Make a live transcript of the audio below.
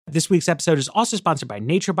This week's episode is also sponsored by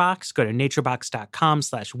NatureBox. Go to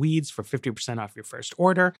naturebox.com/weeds for 50% off your first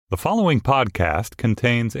order. The following podcast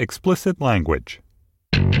contains explicit language.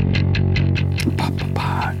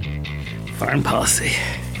 Foreign policy.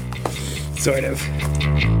 Sort of.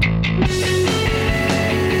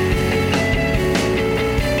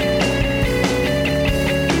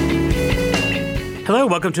 Hello,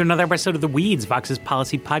 welcome to another episode of The Weeds, Vox's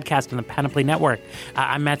policy podcast on the Panoply Network.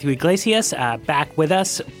 I'm Matthew Iglesias. Back with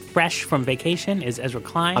us, fresh from vacation, is Ezra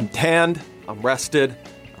Klein. I'm tanned. I'm rested.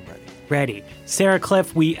 I'm ready. Sarah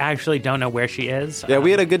Cliff, we actually don't know where she is. Yeah,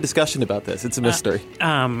 we had a good discussion about this. It's a mystery.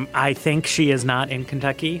 I think she is not in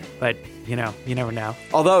Kentucky, but, you know, you never know.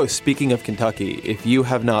 Although, speaking of Kentucky, if you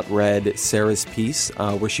have not read Sarah's piece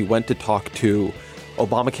where she went to talk to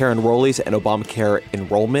Obamacare enrollees and Obamacare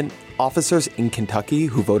enrollment officers in Kentucky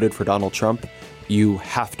who voted for Donald Trump, you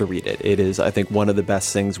have to read it. It is, I think, one of the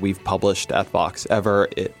best things we've published at Vox ever.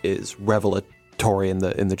 It is revelatory in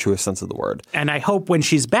the truest sense of the word. And I hope when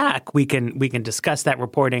she's back, we can discuss that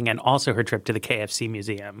reporting and also her trip to the KFC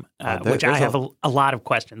museum, which I have a lot of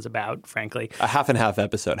questions about, frankly. A half and half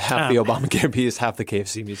episode, half the Obamacare piece, half the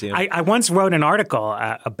KFC museum. I once wrote an article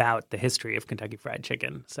about the history of Kentucky Fried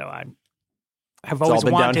Chicken, so I've always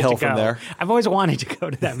wanted to go. From there. I've always wanted to go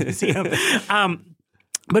to that museum.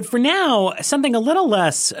 But for now, something a little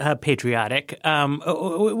less patriotic.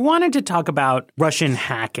 We wanted to talk about Russian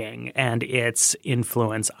hacking and its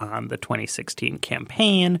influence on the 2016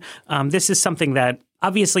 campaign. This is something that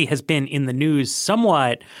obviously has been in the news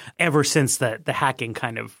somewhat ever since the hacking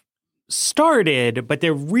kind of started, but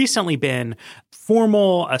there recently been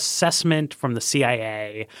formal assessment from the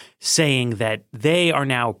CIA saying that they are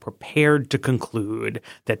now prepared to conclude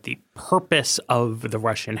that the purpose of the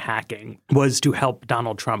Russian hacking was to help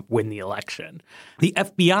Donald Trump win the election. The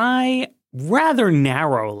FBI rather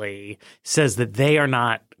narrowly says that they are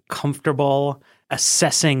not comfortable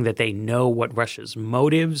assessing that they know what Russia's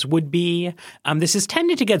motives would be. This has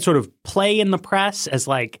tended to get sort of play in the press as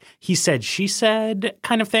like he said, she said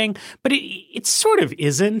kind of thing, but it sort of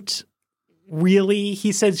isn't really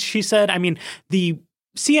he said, she said. I mean, the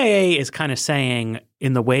CIA is kind of saying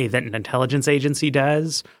in the way that an intelligence agency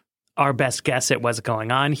does, our best guess at what's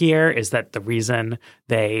going on here is that the reason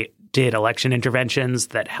they did election interventions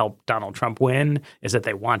that helped Donald Trump win is that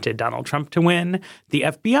they wanted Donald Trump to win. The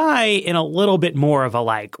FBI, in a little bit more of a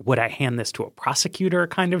like, would I hand this to a prosecutor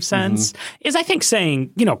kind of sense, is I think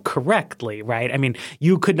saying, correctly, right? I mean,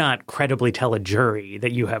 you could not credibly tell a jury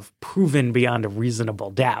that you have proven beyond a reasonable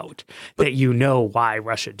doubt that you know why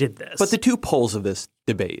Russia did this. But the two poles of this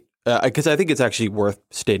debate, because I think it's actually worth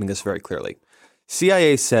stating this very clearly.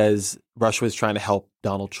 CIA says Russia was trying to help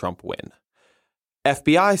Donald Trump win.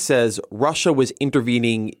 FBI says Russia was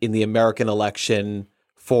intervening in the American election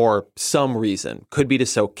for some reason. Could be to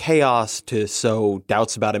sow chaos, to sow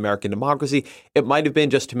doubts about American democracy. It might have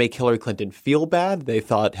been just to make Hillary Clinton feel bad. They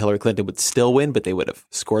thought Hillary Clinton would still win, but they would have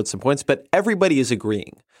scored some points. But everybody is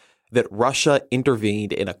agreeing that Russia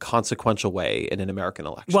intervened in a consequential way in an American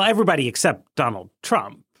election. Well, everybody except Donald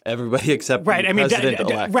Trump. Everybody except the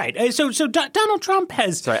president-elect. Right. So Donald Trump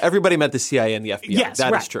has... Sorry, everybody meant the CIA and the FBI. Yes,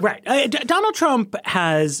 that is true. Right. Donald Trump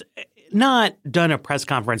has not done a press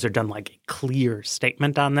conference or done like a clear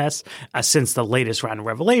statement on this since the latest round of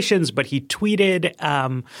revelations, but he tweeted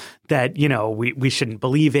that, we shouldn't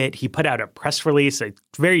believe it. He put out a press release, a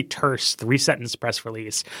very terse 3-sentence press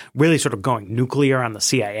release, really sort of going nuclear on the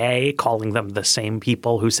CIA, calling them the same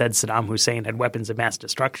people who said Saddam Hussein had weapons of mass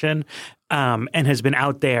destruction, and has been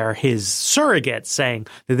out there, his surrogates, saying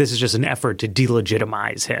that this is just an effort to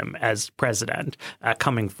delegitimize him as president,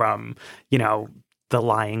 coming from, the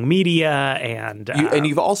lying media and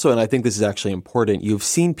you've also, and I think this is actually important, you've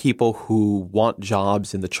seen people who want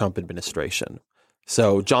jobs in the Trump administration.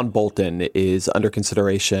 So John Bolton is under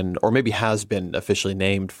consideration, or maybe has been officially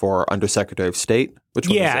named for Undersecretary of State. Which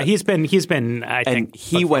one is it? he's been. I think and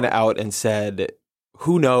he went out and said,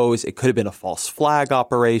 who knows? It could have been a false flag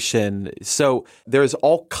operation. So there's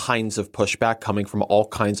all kinds of pushback coming from all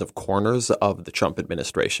kinds of corners of the Trump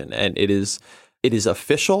administration, and it is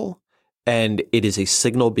official. And it is a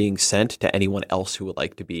signal being sent to anyone else who would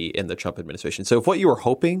like to be in the Trump administration. So if what you were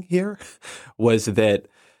hoping here was that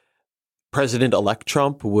President-elect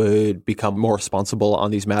Trump would become more responsible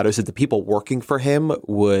on these matters, that the people working for him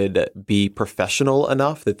would be professional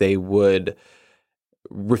enough that they would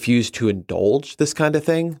refuse to indulge this kind of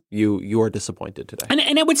thing, you are disappointed today.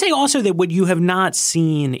 And I would say also that what you have not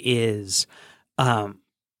seen is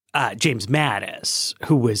James Mattis,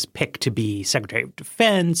 who was picked to be Secretary of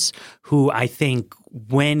Defense, who I think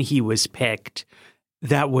when he was picked,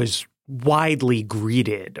 that was widely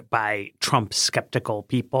greeted by Trump skeptical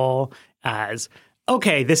people as,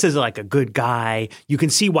 okay, this is like a good guy. You can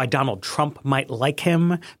see why Donald Trump might like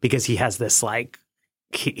him because he has this like,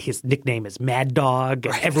 his nickname is Mad Dog.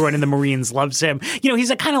 And everyone in the Marines loves him. He's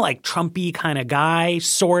a kind of like Trumpy kind of guy,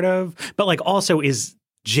 sort of, but like also is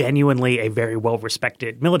genuinely a very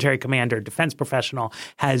well-respected military commander, defense professional,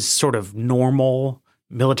 has sort of normal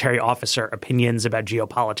military officer opinions about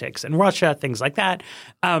geopolitics and Russia, things like that.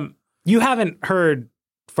 You haven't heard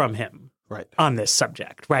from him on this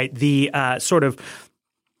subject, right? The sort of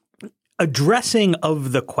addressing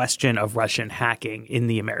of the question of Russian hacking in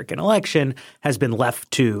the American election has been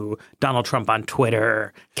left to Donald Trump on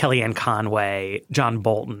Twitter, Kellyanne Conway, John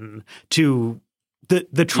Bolton, to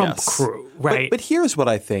the Trump crew, right? But here's what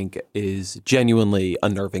I think is genuinely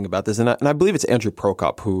unnerving about this, and I believe it's Andrew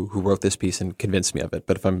Prokop who wrote this piece and convinced me of it.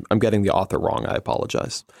 But if I'm getting the author wrong, I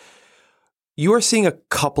apologize. You are seeing a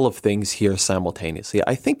couple of things here simultaneously.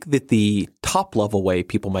 I think that the top level way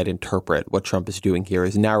people might interpret what Trump is doing here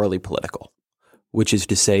is narrowly political, which is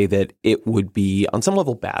to say that it would be on some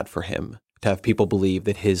level bad for him to have people believe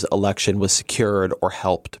that his election was secured or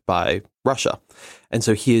helped by Russia. And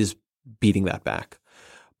so he is beating that back.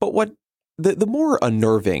 But what the more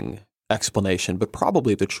unnerving explanation, but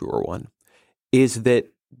probably the truer one, is that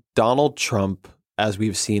Donald Trump, as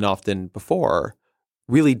we've seen often before,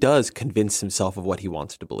 really does convince himself of what he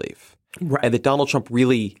wants to believe. Right. And that Donald Trump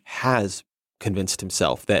really has convinced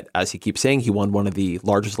himself that, as he keeps saying, he won one of the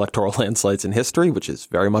largest electoral landslides in history, which is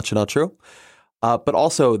very much not true. But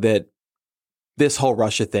also that this whole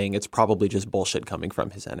Russia thing, it's probably just bullshit coming from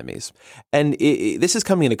his enemies. And this is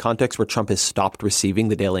coming in a context where Trump has stopped receiving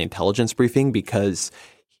the daily intelligence briefing because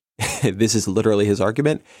this is literally his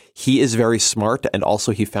argument. He is very smart, and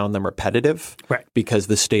also he found them repetitive because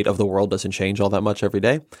the state of the world doesn't change all that much every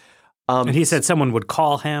day. And he said someone would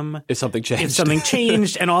call him if something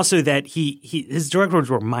changed. And also that his direct words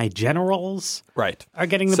were, "My generals are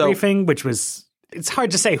getting the briefing," which was, it's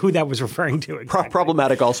hard to say who that was referring to exactly.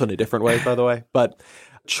 Problematic also in a different way, by the way. But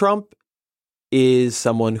Trump is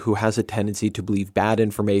someone who has a tendency to believe bad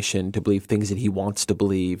information, to believe things that he wants to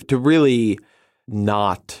believe, to really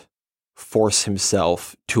not force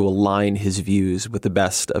himself to align his views with the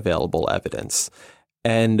best available evidence.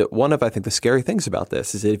 And one of, I think, the scary things about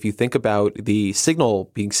this is that if you think about the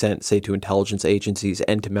signal being sent, say, to intelligence agencies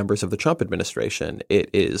and to members of the Trump administration, it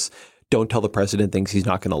is, don't tell the president things he's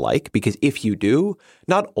not going to like, because if you do,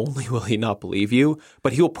 not only will he not believe you,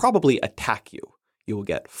 but he will probably attack you. You will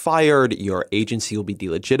get fired. Your agency will be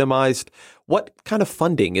delegitimized. What kind of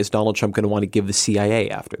funding is Donald Trump going to want to give the CIA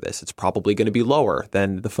after this? It's probably going to be lower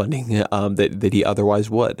than the funding that he otherwise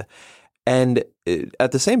would. And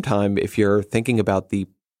at the same time, if you're thinking about the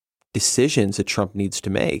decisions that Trump needs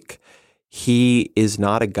to make, he is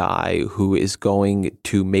not a guy who is going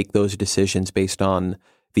to make those decisions based on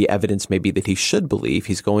the evidence maybe that he should believe.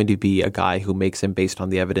 He's going to be a guy who makes them based on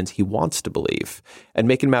the evidence he wants to believe. And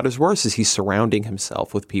making matters worse is he's surrounding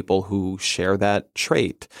himself with people who share that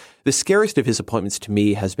trait. The scariest of his appointments to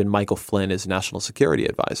me has been Michael Flynn as National Security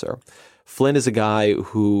Advisor. Flynn is a guy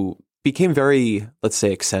who became very, let's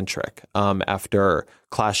say, eccentric after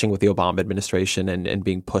clashing with the Obama administration and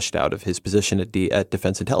being pushed out of his position at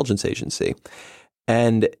Defense Intelligence Agency.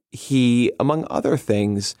 And he, among other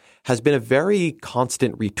things, has been a very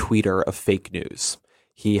constant retweeter of fake news.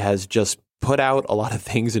 He has just put out a lot of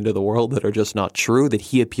things into the world that are just not true, that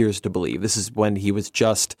he appears to believe. This is when he was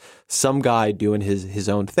just some guy doing his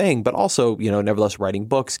own thing, but also, nevertheless writing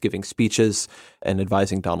books, giving speeches, and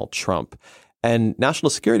advising Donald Trump. And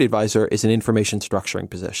National Security Advisor is an information structuring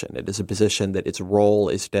position. It is a position that its role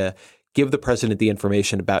is to give the president the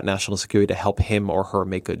information about national security to help him or her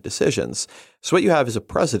make good decisions. So what you have is a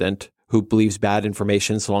president who believes bad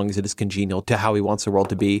information so long as it is congenial to how he wants the world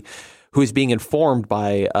to be, who is being informed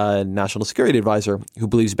by a National Security Advisor who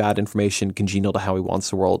believes bad information congenial to how he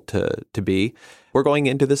wants the world to be. We're going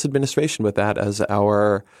into this administration with that as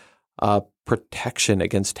our protection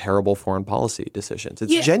against terrible foreign policy decisions.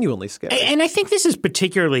 It's genuinely scary. And I think this is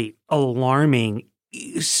particularly alarming,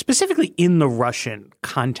 specifically in the Russian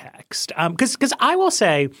context. Because I will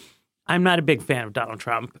say I'm not a big fan of Donald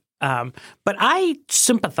Trump, but I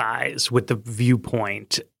sympathize with the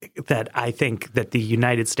viewpoint that I think that the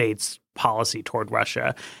United States policy toward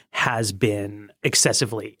Russia has been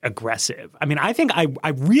excessively aggressive. I mean, I think I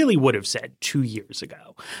really would have said 2 years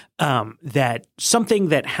ago that something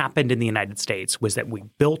that happened in the United States was that we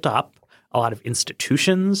built up a lot of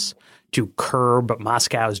institutions to curb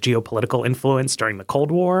Moscow's geopolitical influence during the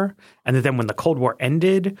Cold War. And then when the Cold War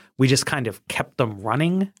ended, we just kind of kept them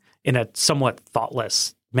running in a somewhat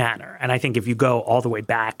thoughtless manner. And I think if you go all the way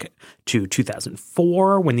back to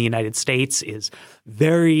 2004, when the United States is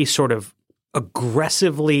very sort of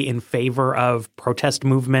aggressively in favor of protest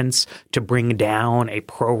movements to bring down a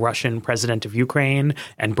pro-Russian president of Ukraine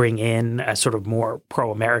and bring in a sort of more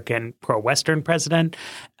pro-American, pro-Western president,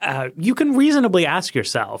 you can reasonably ask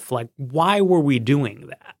yourself, like, why were we doing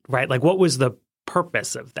that, right? Like, what was the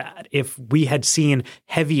purpose of that? If we had seen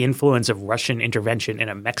heavy influence of Russian intervention in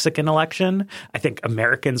a Mexican election, I think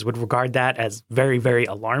Americans would regard that as very, very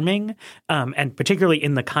alarming. And particularly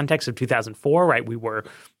in the context of 2004, right, we were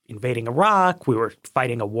invading Iraq, we were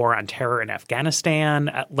fighting a war on terror in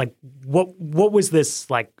Afghanistan. Like, what was this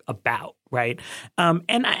like about, right?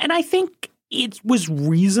 And I think it was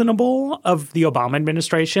reasonable of the Obama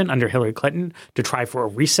administration under Hillary Clinton to try for a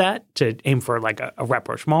reset, to aim for like a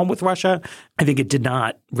rapprochement with Russia. I think it did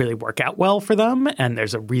not really work out well for them, and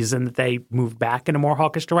there's a reason that they moved back in a more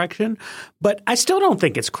hawkish direction. But I still don't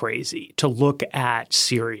think it's crazy to look at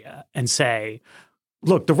Syria and say,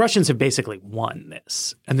 look, the Russians have basically won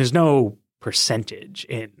this, and there's no percentage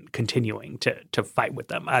in continuing to fight with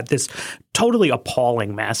them. This totally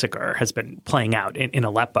appalling massacre has been playing out in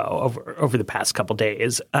Aleppo over the past couple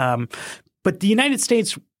days. But the United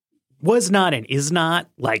States was not and is not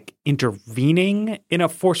like intervening in a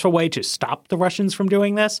forceful way to stop the Russians from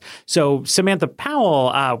doing this. So Samantha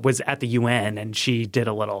Powell was at the UN and she did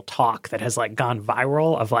a little talk that has like gone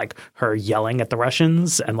viral of like her yelling at the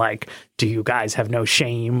Russians and like, do you guys have no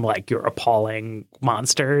shame? Like, you're appalling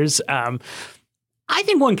monsters. I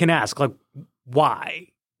think one can ask, like, why?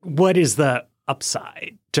 What is the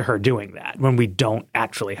upside to her doing that when we don't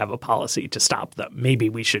actually have a policy to stop them? Maybe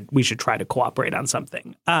we should try to cooperate on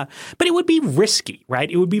something. But it would be risky, right?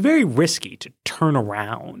 It would be very risky to turn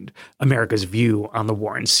around America's view on the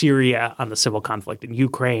war in Syria, on the civil conflict in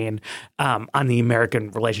Ukraine, on the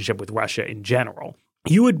American relationship with Russia in general.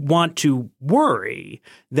 You would want to worry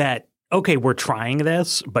that, okay, we're trying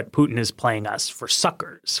this, but Putin is playing us for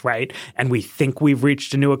suckers, right? And we think we've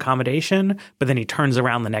reached a new accommodation, but then he turns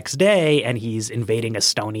around the next day and he's invading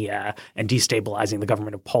Estonia and destabilizing the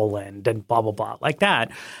government of Poland and blah, blah, blah, like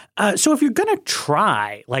that. So if you're going to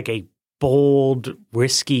try like a bold,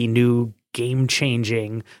 risky, new,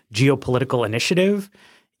 game-changing geopolitical initiative,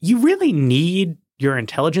 you really need your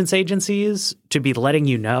intelligence agencies to be letting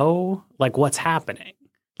you know, like, what's happening.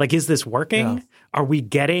 Like, is this working? Yeah. Are we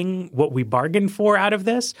getting what we bargained for out of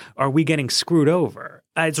this? Are we getting screwed over?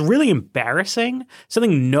 It's really embarrassing.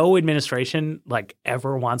 Something no administration like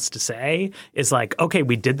ever wants to say is like, okay,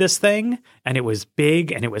 we did this thing and it was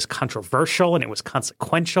big and it was controversial and it was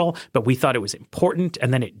consequential, but we thought it was important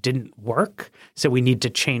and then it didn't work. So we need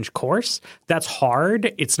to change course. That's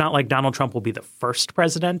hard. It's not like Donald Trump will be the first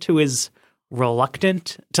president who is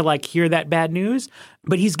reluctant to like hear that bad news,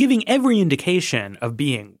 but he's giving every indication of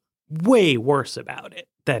being way worse about it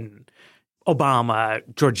than Obama,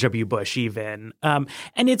 George W. Bush even.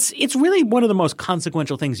 And it's really one of the most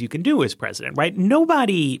consequential things you can do as president, right?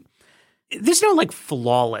 There's no like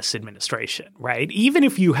flawless administration, right? Even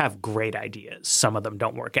if you have great ideas, some of them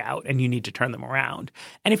don't work out and you need to turn them around.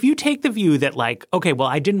 And if you take the view that like, okay, well,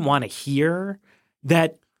 I didn't want to hear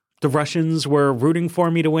that the Russians were rooting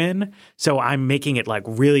for me to win, so I'm making it like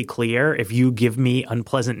really clear, if you give me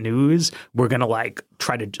unpleasant news, we're going to like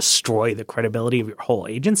try to destroy the credibility of your whole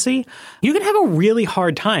agency. You can have a really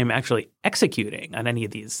hard time actually executing on any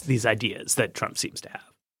of these ideas that Trump seems to have.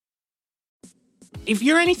 If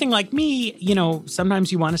you're anything like me, you know,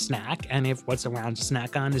 sometimes you want a snack, and if what's around to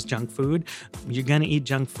snack on is junk food, you're going to eat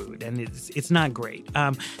junk food, and it's not great.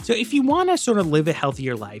 So if you want to sort of live a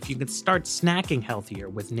healthier life, you can start snacking healthier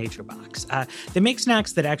with NatureBox. They make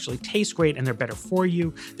snacks that actually taste great, and they're better for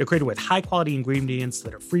you. They're created with high-quality ingredients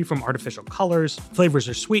that are free from artificial colors, flavors,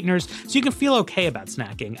 or sweeteners, so you can feel okay about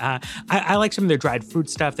snacking. I like some of their dried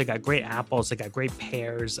fruit stuff. They got great apples. They got great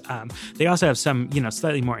pears. They also have some, you know,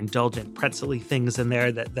 slightly more indulgent pretzel-y things in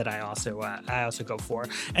there that I also go for.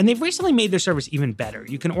 And they've recently made their service even better.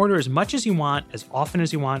 You can order as much as you want, as often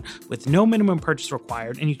as you want, with no minimum purchase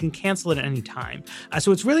required, and you can cancel it at any time.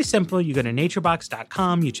 So it's really simple. You go to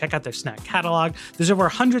naturebox.com, you check out their snack catalog. There's over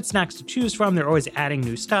 100 snacks to choose from. They're always adding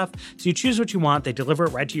new stuff. So you choose what you want. They deliver it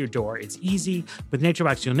right to your door. It's easy. With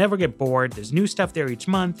NatureBox, you'll never get bored. There's new stuff there each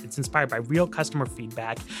month. It's inspired by real customer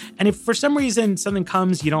feedback. And if for some reason something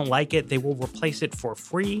comes, you don't like it, they will replace it for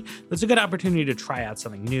free. That's a good opportunity to try out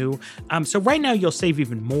something new. So right now you'll save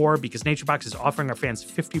even more because NatureBox is offering our fans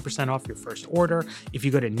 50% off your first order if you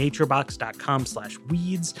go to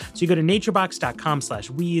naturebox.com/weeds. So you go to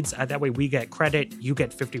naturebox.com/weeds. That way we get credit. You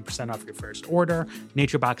get 50% off your first order.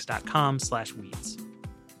 naturebox.com/weeds.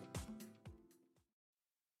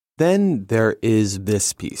 then there is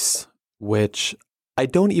this piece, which I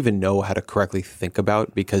don't even know how to correctly think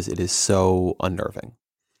about because it is so unnerving.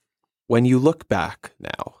 When you look back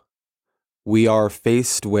now, we are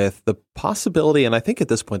faced with the possibility, and I think at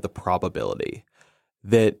this point the probability,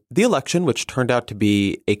 that the election, which turned out to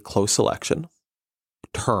be a close election,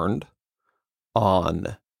 turned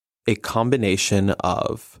on a combination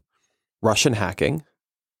of Russian hacking,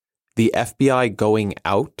 the FBI going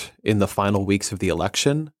out in the final weeks of the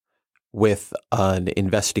election with an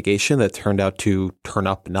investigation that turned out to turn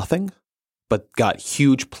up nothing, but got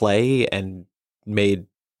huge play and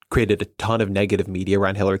created a ton of negative media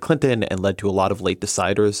around Hillary Clinton and led to a lot of late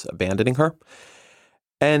deciders abandoning her.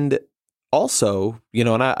 And also,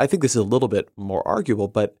 and I think this is a little bit more arguable,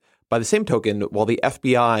 but by the same token, while the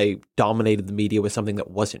FBI dominated the media with something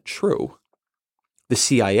that wasn't true, the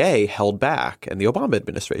CIA held back and the Obama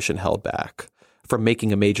administration held back from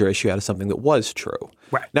making a major issue out of something that was true.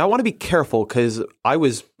 Right. Now, I want to be careful because I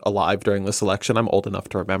was alive during this election. I'm old enough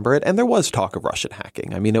to remember it. And there was talk of Russian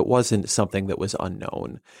hacking. I mean, it wasn't something that was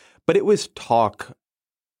unknown, but it was talk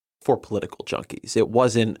for political junkies. It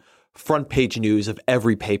wasn't front page news of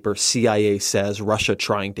every paper. CIA says Russia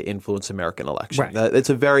trying to influence American election.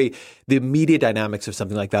 Right. The media dynamics of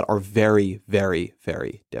something like that are very, very,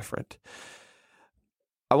 very different.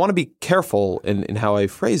 I want to be careful in how I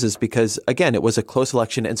phrase this because, again, it was a close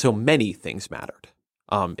election and so many things mattered.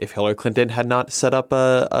 If Hillary Clinton had not set up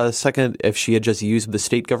a second, if she had just used the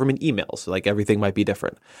state government emails, like everything might be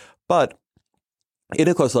different. But in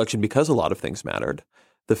a close election, because a lot of things mattered,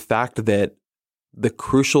 the fact that the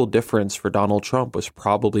crucial difference for Donald Trump was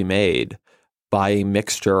probably made by a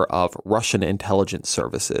mixture of Russian intelligence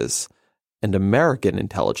services and American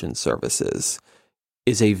intelligence services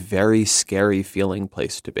is a very scary feeling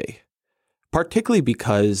place to be, particularly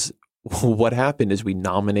because what happened is we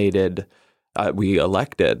elected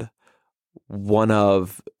one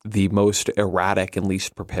of the most erratic and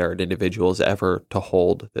least prepared individuals ever to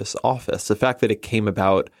hold this office. The fact that it came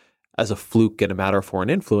about as a fluke and a matter of foreign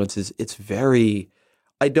influence it's very,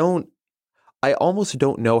 I almost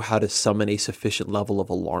don't know how to summon a sufficient level of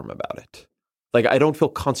alarm about it. Like, I don't feel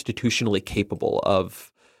constitutionally capable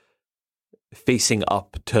of facing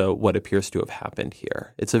up to what appears to have happened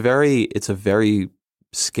here. It's a very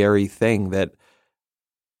scary thing that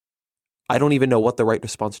I don't even know what the right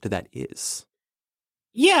response to that is.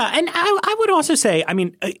 Yeah, and I would also say, I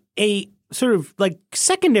mean, a sort of like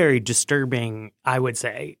secondary disturbing, I would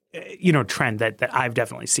say, trend that I've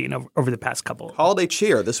definitely seen over the past couple holiday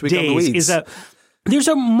cheer this week days on the Weeds is there's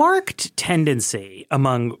a marked tendency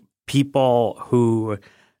among people who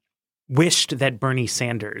wished that Bernie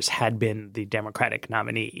Sanders had been the Democratic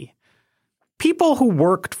nominee. People who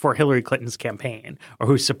worked for Hillary Clinton's campaign or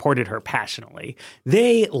who supported her passionately,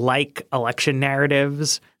 they like election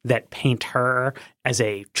narratives that paint her as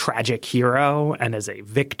a tragic hero and as a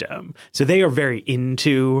victim. So they are very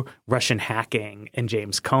into Russian hacking and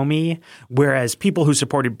James Comey, whereas people who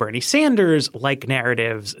supported Bernie Sanders like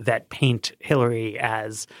narratives that paint Hillary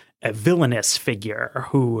as a villainous figure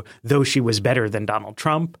who, though she was better than Donald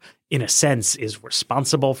Trump, in a sense is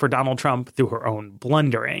responsible for Donald Trump through her own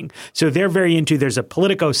blundering. So they're very into, there's a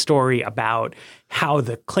Politico story about how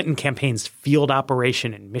the Clinton campaign's field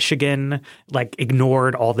operation in Michigan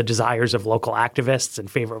ignored all the desires of local activists in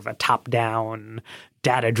favor of a top-down,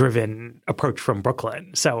 data-driven approach from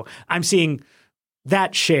Brooklyn. So I'm seeing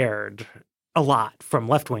that shared a lot from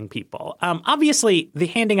left-wing people. Obviously, the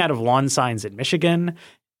handing out of lawn signs in Michigan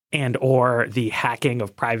and or the hacking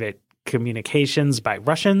of private communications by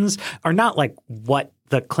Russians are not what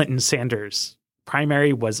the Clinton-Sanders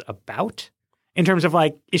primary was about in terms of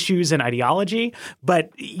issues and ideology, but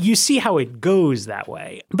you see how it goes that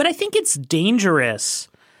way. But I think it's dangerous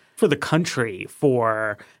for the country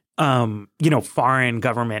for foreign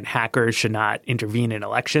government hackers should not intervene in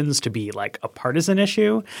elections to be a partisan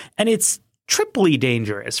issue. And it's triply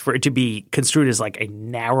dangerous for it to be construed as a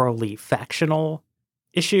narrowly factional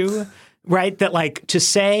issue, right? That to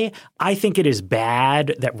say, I think it is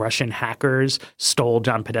bad that Russian hackers stole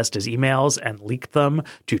John Podesta's emails and leaked them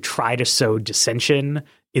to try to sow dissension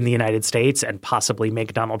in the United States and possibly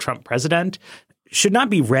make Donald Trump president should not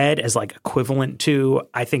be read as equivalent to,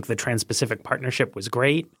 I think the Trans-Pacific Partnership was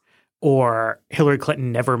great, or Hillary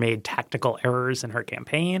Clinton never made tactical errors in her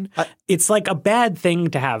campaign. It's a bad thing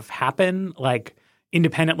to have happen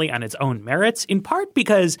independently on its own merits, in part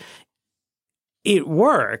because it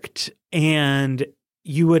worked, and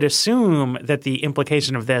you would assume that the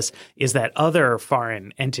implication of this is that other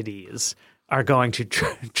foreign entities are going to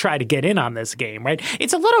try to get in on this game, right?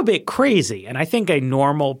 It's a little bit crazy. And I think a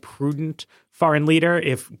normal, prudent foreign leader,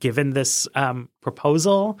 if given this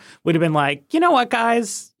proposal, would have been like, you know what,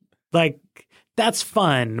 guys? Like, that's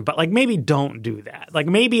fun, but like maybe don't do that. Like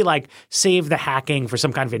maybe like save the hacking for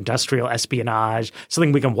some kind of industrial espionage,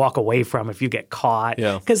 something we can walk away from if you get caught.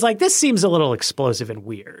 Yeah. Because like this seems a little explosive and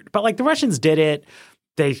weird. But like the Russians did it.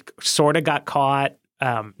 They sort of got caught.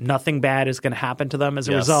 Nothing bad is going to happen to them as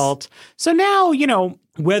a result. So now, you know,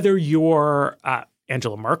 whether you're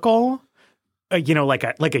Angela Merkel, you know, like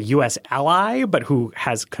a U.S. ally, but who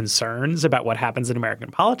has concerns about what happens in American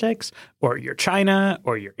politics, or you're China,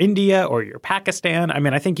 or you're India, or you're Pakistan. I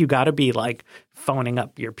mean, I think you got to be like phoning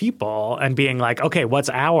up your people and being like, okay, what's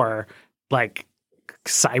our like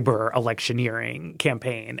cyber electioneering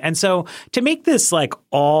campaign? And so to make this like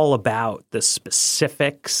all about the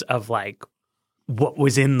specifics of like what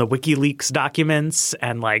was in the WikiLeaks documents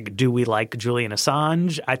and like, do we like Julian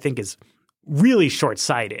Assange, I think is really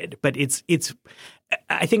short-sighted. But it's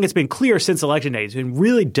I think it's been clear since Election Day, it's been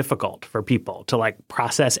really difficult for people to like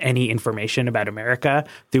process any information about America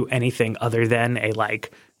through anything other than a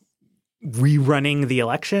like rerunning the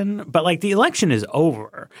election. But like the election is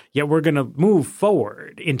over, yet we're going to move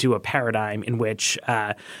forward into a paradigm in which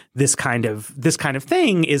this kind of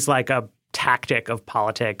thing is like a tactic of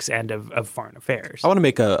politics and of foreign affairs. I want to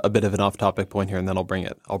make a bit of an off-topic point here, and then I'll bring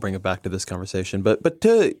it back to this conversation. But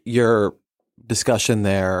to your discussion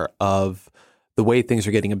there of the way things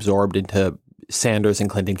are getting absorbed into Sanders and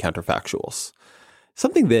Clinton counterfactuals,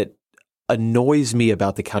 something that annoys me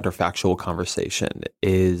about the counterfactual conversation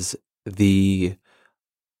is the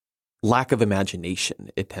lack of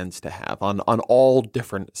imagination it tends to have on all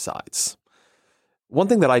different sides. One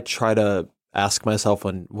thing that I try to ask myself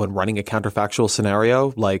when running a counterfactual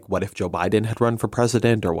scenario, like what if Joe Biden had run for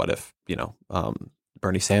president, or what if, you know,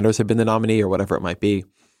 Bernie Sanders had been the nominee, or whatever it might be,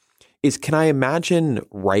 is can I imagine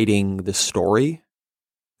writing the story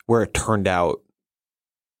where it turned out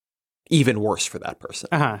even worse for that person?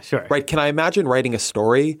 Sure. Right? Can I imagine writing a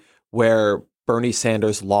story where Bernie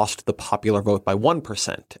Sanders lost the popular vote by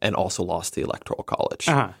 1% and also lost the Electoral College?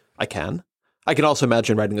 I can. I can also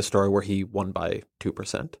imagine writing a story where he won by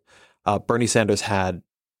 2%. Bernie Sanders had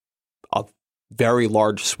a very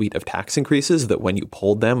large suite of tax increases that when you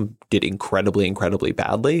polled them did incredibly, incredibly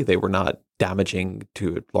badly. They were not damaging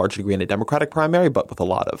to a large degree in a Democratic primary, but with a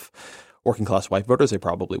lot of working class white voters, they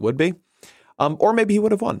probably would be. Or maybe he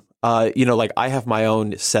would have won. You know, like I have my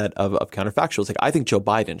own set of counterfactuals. Like I think Joe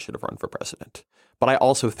Biden should have run for president. But I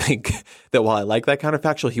also think that while I like that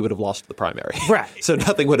counterfactual, he would have lost the primary. Right. So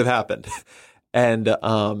nothing would have happened. And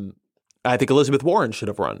I think Elizabeth Warren should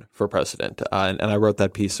have run for president. And I wrote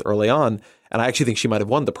that piece early on. And I actually think she might have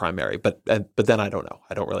won the primary. But then I don't know.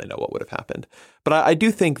 I don't really know what would have happened. But I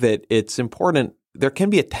do think that it's important. There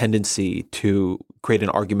can be a tendency to create an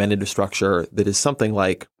argumentative structure that is something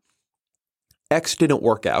like, X didn't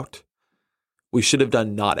work out. We should have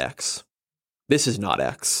done not X. This is not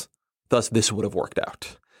X. Thus, this would have worked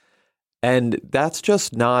out. And that's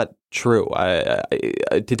just not true.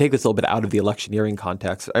 To take this a little bit out of the electioneering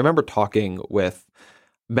context, I remember talking with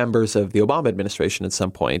members of the Obama administration at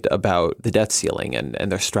some point about the debt ceiling and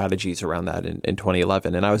their strategies around that in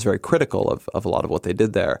 2011. And I was very critical of a lot of what they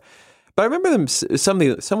did there. But I remember them, some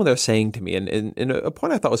of their saying to me, and a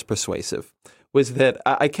point I thought was persuasive, was that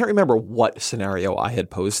I can't remember what scenario I had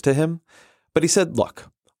posed to him, but he said, look,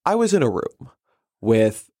 I was in a room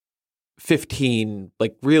with 15,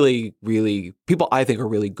 like really, really people I think are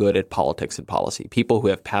really good at politics and policy, people who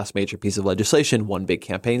have passed major pieces of legislation, won big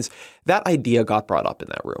campaigns. That idea got brought up in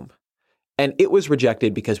that room. And it was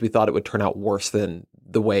rejected because we thought it would turn out worse than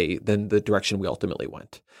the direction we ultimately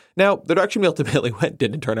went. Now, the direction we ultimately went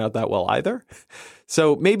didn't turn out that well either.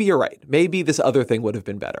 So maybe you're right. Maybe this other thing would have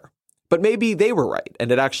been better. But maybe they were right,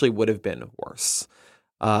 and it actually would have been worse.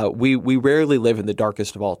 We rarely live in the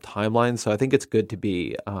darkest of all timelines, so I think it's good to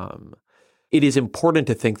be it is important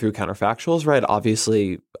to think through counterfactuals, right?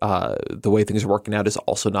 Obviously, the way things are working out is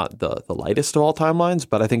also not the lightest of all timelines,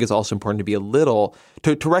 but I think it's also important to be a little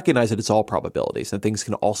to recognize that it's all probabilities and things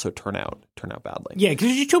can also turn out badly. Yeah,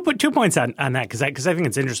 because you put 2 points on that because I think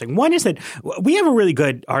it's interesting. One is that we have a really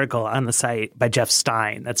good article on the site by Jeff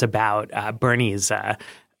Stein that's about Bernie's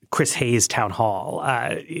Chris Hayes town hall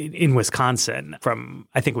in Wisconsin from,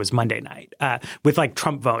 I think it was Monday night, with like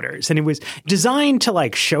Trump voters. And it was designed to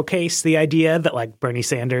like showcase the idea that like Bernie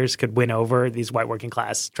Sanders could win over these white working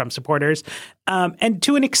class Trump supporters. And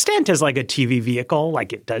to an extent as like a TV vehicle,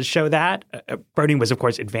 like it does show that. Bernie was, of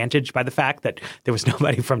course, advantaged by the fact that there was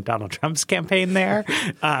nobody from Donald Trump's campaign there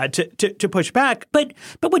to push back. But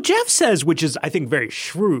what Jeff says, which is, I think, very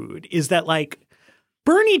shrewd, is that like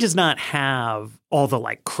Bernie does not have all the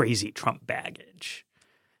like crazy Trump baggage.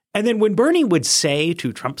 And then when Bernie would say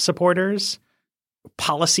to Trump supporters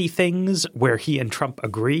policy things where he and Trump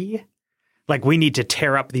agree, like we need to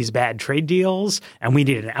tear up these bad trade deals and we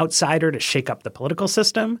need an outsider to shake up the political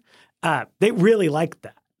system, they really liked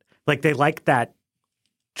that. Like they liked that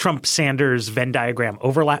Trump-Sanders Venn diagram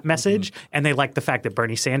overlap message, and they like the fact that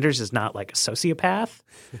Bernie Sanders is not like a sociopath.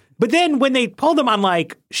 But then when they polled them on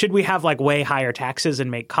like, should we have like way higher taxes and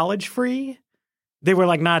make college free? They were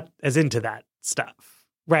like not as into that stuff,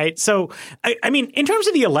 right? So, I mean, in terms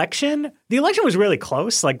of the election was really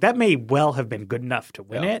close. Like that may well have been good enough to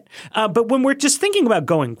win it. But when we're just thinking about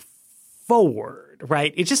going forward,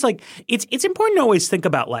 right, it's just like it's important to always think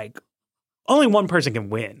about like, only one person can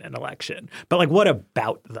win an election, but like what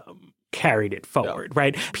about them carried it forward,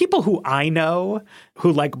 right? People who I know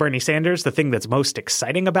who like Bernie Sanders, the thing that's most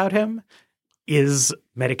exciting about him is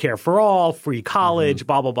Medicare for all, free college,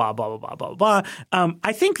 blah, blah, blah, blah, blah, blah, blah, blah.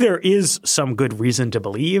 I think there is some good reason to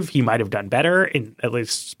believe he might have done better in at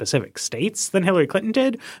least specific states than Hillary Clinton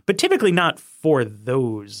did, but typically not for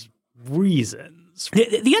those reasons.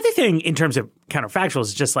 The other thing in terms of counterfactuals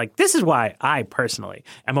is just like, this is why I personally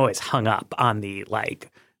am always hung up on the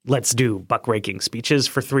like, let's do buck-raking speeches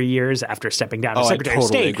for 3 years after stepping down as Secretary of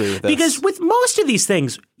State. Agree with this. Because with most of these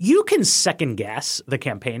things, you can second guess the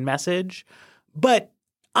campaign message, but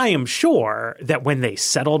I am sure that when they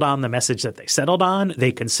settled on the message that they settled on,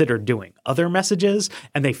 they considered doing other messages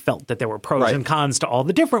and they felt that there were pros and cons to all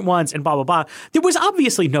the different ones and blah, blah, blah. There was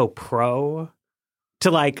obviously no pro to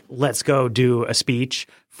like, let's go do a speech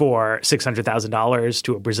for $600,000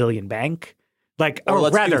 to a Brazilian bank. Like, or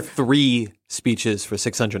let's rather, do 3 speeches for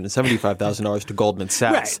 $675,000 to Goldman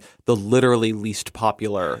Sachs, the literally least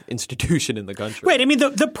popular institution in the country. Right. I mean,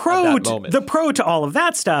 the pro to all of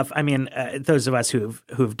that stuff. I mean, those of us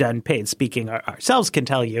who've done paid speaking ourselves can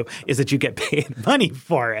tell you is that you get paid money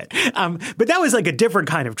for it. But that was like a different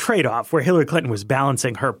kind of trade-off where Hillary Clinton was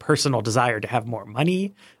balancing her personal desire to have more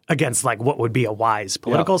money against like what would be a wise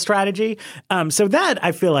political strategy. So that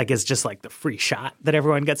I feel like is just like the free shot that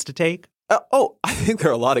everyone gets to take. I think there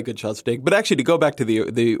are a lot of good shots to take. But actually, to go back to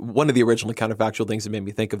the one of the original counterfactual things that made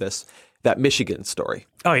me think of this, that Michigan story.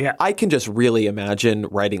 Oh, yeah. I can just really imagine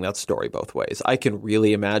writing that story both ways. I can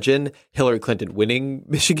really imagine Hillary Clinton winning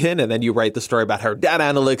Michigan, and then you write the story about her data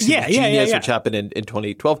analytics genius, which happened in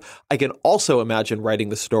 2012. I can also imagine writing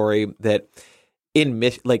the story that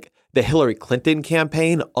the Hillary Clinton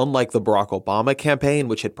campaign, unlike the Barack Obama campaign,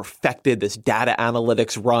 which had perfected this data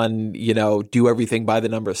analytics run, do everything by the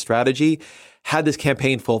numbers strategy, had this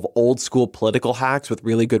campaign full of old school political hacks with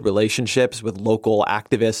really good relationships with local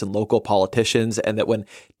activists and local politicians. And that when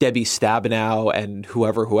Debbie Stabenow and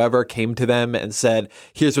whoever came to them and said,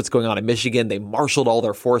 here's what's going on in Michigan, they marshaled all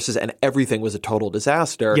their forces and everything was a total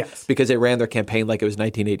disaster because they ran their campaign like it was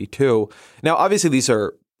 1982. Now, obviously, these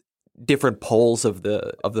are different poles of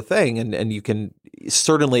the thing, and you can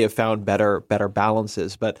certainly have found better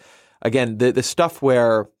balances. But again, the stuff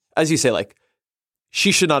where, as you say, like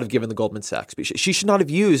she should not have given the Goldman Sachs speech. She should not have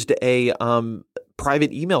used a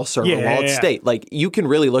private email server while at state. Like you can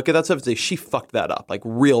really look at that stuff and say she fucked that up like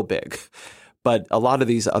real big. But a lot of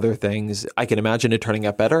these other things, I can imagine it turning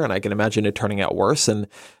out better and I can imagine it turning out worse. And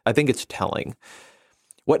I think it's telling.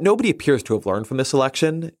 What nobody appears to have learned from this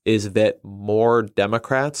election is that more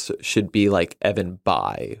Democrats should be like Evan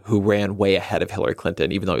Bayh, who ran way ahead of Hillary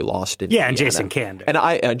Clinton, even though he lost in Indiana. And Jason Kander.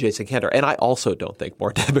 And Jason Kander. And I also don't think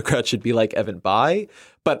more Democrats should be like Evan Bayh.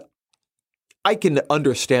 But I can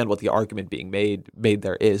understand what the argument being made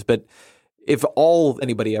there is. But if all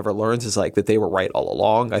anybody ever learns is like that they were right all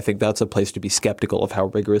along, I think that's a place to be skeptical of how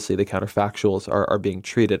rigorously the counterfactuals are being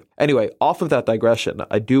treated. Anyway, off of that digression,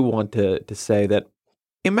 I do want to say that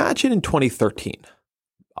imagine in 2013,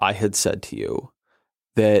 I had said to you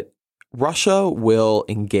that Russia will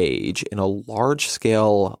engage in a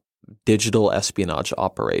large-scale digital espionage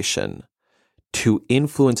operation to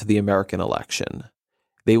influence the American election.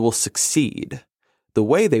 They will succeed. The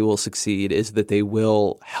way they will succeed is that they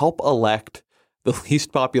will help elect the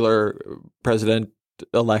least popular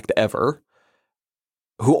president-elect ever,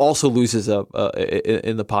 who also loses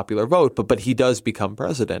in the popular vote, but he does become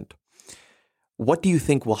president. What do you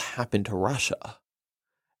think will happen to Russia?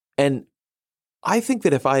 And I think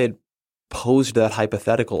that if I had posed that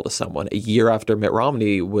hypothetical to someone a year after Mitt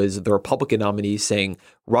Romney was the Republican nominee saying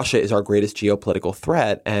Russia is our greatest geopolitical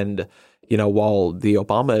threat, and while the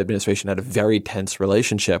Obama administration had a very tense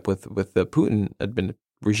relationship with the Putin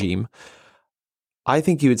regime, I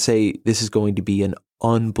think you would say this is going to be an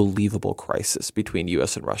unbelievable crisis between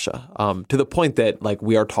U.S. and Russia, to the point that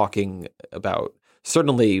we are talking about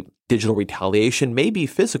certainly digital retaliation, maybe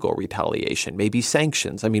physical retaliation, maybe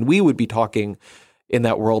sanctions. I mean, we would be talking in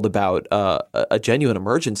that world about a genuine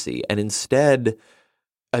emergency. And instead,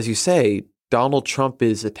 as you say, Donald Trump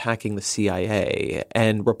is attacking the CIA,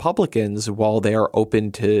 and Republicans, while they are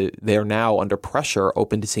now under pressure,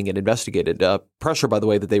 open to seeing it investigated. Pressure, by the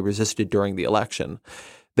way, that they resisted during the election.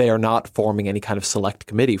 They are not forming any kind of select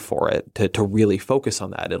committee for it to really focus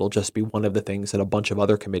on that. It'll just be one of the things that a bunch of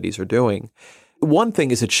other committees are doing. One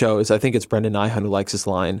thing is it shows, I think it's Brendan Nyhan who likes this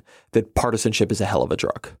line, that partisanship is a hell of a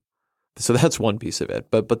drug. So that's one piece of it.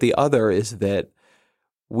 But the other is that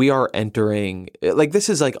we are entering, this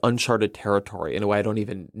is uncharted territory in a way I don't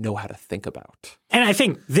even know how to think about. And I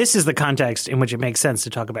think this is the context in which it makes sense to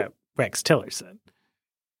talk about Rex Tillerson.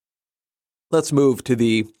 Let's move to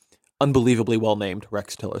the unbelievably well-named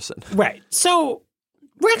Rex Tillerson. Right. So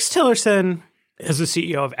Rex Tillerson is the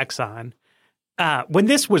CEO of Exxon. When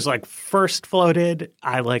this was first floated,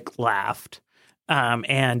 I laughed.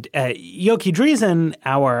 And Yoki Dreesen,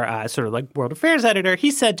 our world affairs editor, he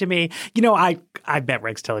said to me, I've met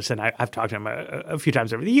Rex Tillerson. I've talked to him a few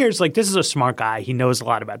times over the years. This is a smart guy. He knows a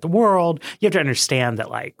lot about the world. You have to understand that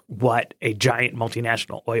what a giant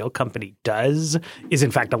multinational oil company does is in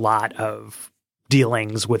fact a lot of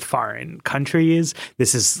dealings with foreign countries.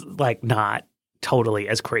 This is not totally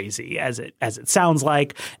as crazy as it sounds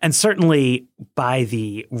like. And certainly by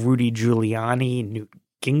the Rudy Giuliani, Newt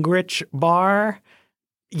Gingrich bar,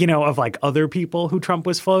 of other people who Trump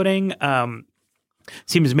was floating,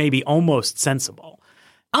 seems maybe almost sensible.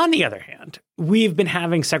 On the other hand, we've been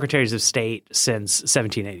having secretaries of state since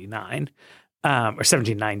 1789 or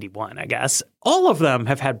 1791, I guess. All of them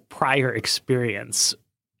have had prior experience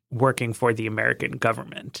working for the American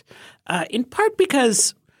government, in part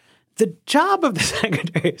because the job of the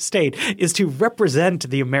Secretary of State is to represent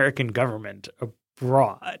the American government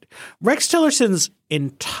abroad. Rex Tillerson's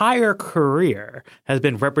entire career has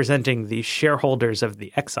been representing the shareholders of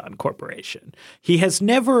the Exxon Corporation. He has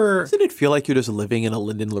never... Doesn't it feel like you're just living in a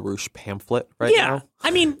Lyndon LaRouche pamphlet right now? Yeah.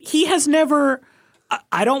 I mean, he has never...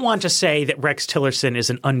 I don't want to say that Rex Tillerson is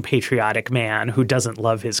an unpatriotic man who doesn't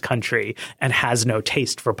love his country and has no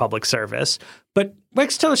taste for public service, but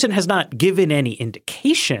Rex Tillerson has not given any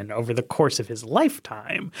indication over the course of his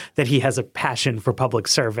lifetime that he has a passion for public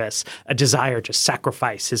service, a desire to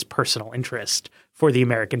sacrifice his personal interest for the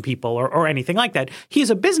American people or anything like that. He's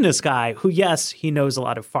a business guy who, yes, he knows a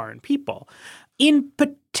lot of foreign people. In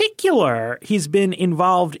particular, he's been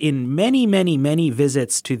involved in many, many, many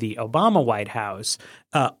visits to the Obama White House,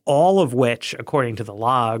 all of which, according to the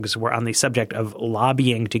logs, were on the subject of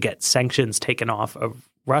lobbying to get sanctions taken off of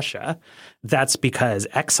Russia. That's because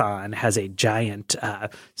Exxon has a giant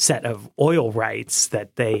set of oil rights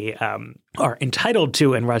that they are entitled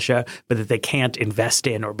to in Russia, but that they can't invest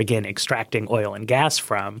in or begin extracting oil and gas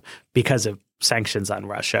from because of sanctions on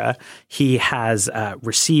Russia. He has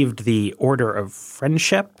received the Order of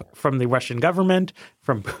Friendship from the Russian government,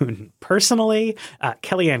 from Putin personally.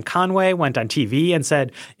 Kellyanne Conway went on TV and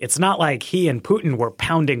said, it's not like he and Putin were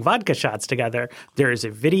pounding vodka shots together. There is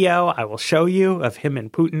a video I will show you of him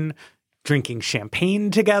and Putin drinking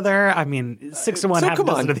champagne together. I mean, 6 to 1, half a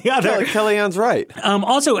dozen to the other. Kellyanne's right.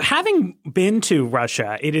 Also, having been to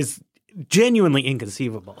Russia, it is genuinely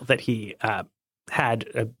inconceivable that he had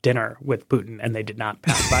a dinner with Putin and they did not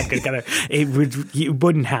pound vodka together. It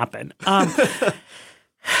wouldn't happen.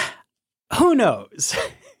 Who knows?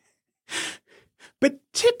 But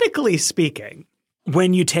typically speaking,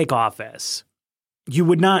 when you take office, you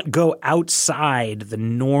would not go outside the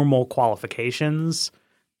normal qualifications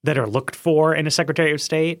that are looked for in a Secretary of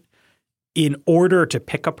State in order to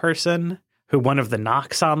pick a person who one of the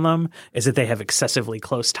knocks on them is that they have excessively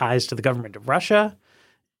close ties to the government of Russia.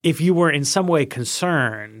 If you were in some way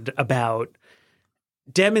concerned about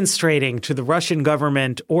demonstrating to the Russian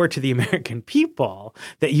government or to the American people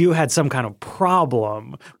that you had some kind of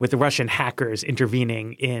problem with the Russian hackers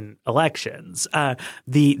intervening in elections,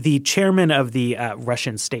 the chairman of the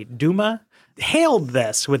Russian State Duma hailed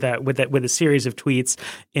this with a series of tweets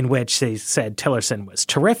in which they said Tillerson was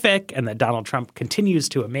terrific and that Donald Trump continues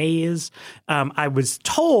to amaze. I was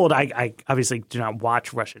told, I obviously do not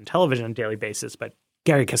watch Russian television on a daily basis, but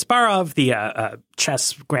Garry Kasparov, the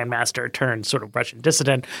chess grandmaster turned sort of Russian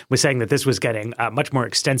dissident, was saying that this was getting much more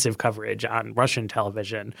extensive coverage on Russian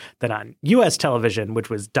television than on U.S. television, which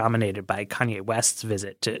was dominated by Kanye West's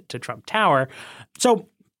visit to Trump Tower. So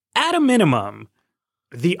at a minimum,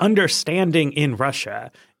 the understanding in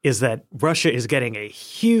Russia is that Russia is getting a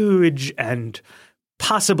huge and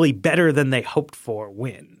possibly better than they hoped for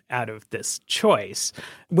win out of this choice,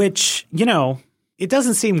 which, it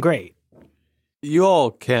doesn't seem great. You all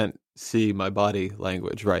can't see my body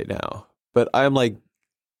language right now, but I'm like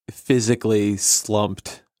physically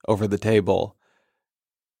slumped over the table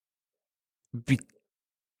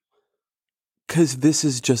because this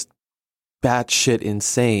is just batshit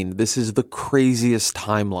insane. This is the craziest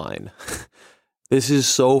timeline. This is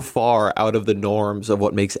so far out of the norms of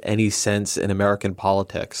what makes any sense in American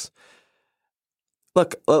politics.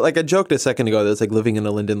 Look, like I joked a second ago, that's like living in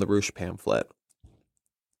a Lyndon LaRouche pamphlet.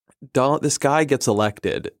 This guy gets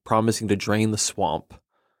elected promising to drain the swamp.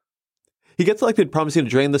 He gets elected promising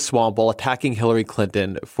to drain the swamp while attacking Hillary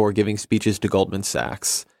Clinton for giving speeches to Goldman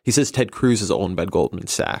Sachs. He says Ted Cruz is owned by Goldman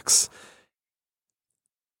Sachs.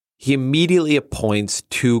 He immediately appoints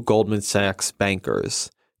 2 Goldman Sachs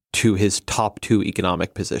bankers to his top 2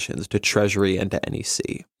 economic positions, to Treasury and to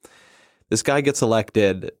NEC. This guy gets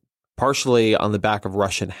elected partially on the back of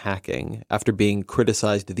Russian hacking after being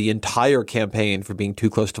criticized the entire campaign for being too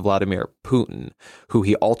close to Vladimir Putin, who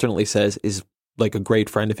he alternately says is like a great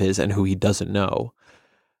friend of his and who he doesn't know.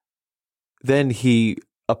 Then he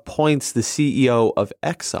appoints the CEO of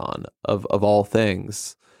Exxon, of all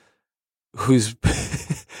things, whose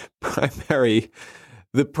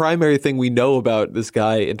the primary thing we know about this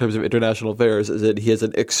guy in terms of international affairs is that he has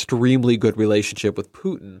an extremely good relationship with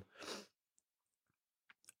Putin.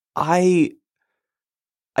 I'm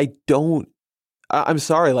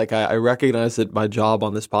sorry, like I recognize that my job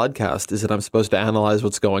on this podcast is that I'm supposed to analyze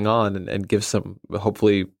what's going on and give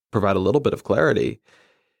hopefully provide a little bit of clarity.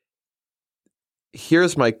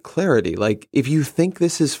 Here's my clarity. Like, if you think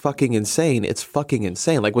this is fucking insane, it's fucking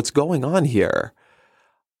insane. Like, what's going on here?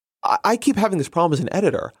 I keep having this problem as an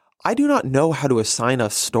editor. I do not know how to assign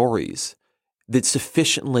us stories that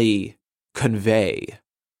sufficiently convey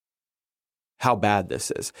how bad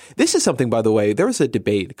this is. This is something, by the way, there was a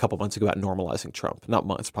debate a couple months ago about normalizing Trump, not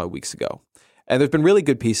months, probably weeks ago. And there's been really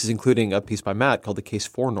good pieces, including a piece by Matt called The Case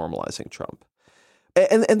for Normalizing Trump.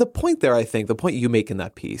 And the point there, I think, the point you make in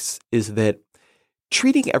that piece is that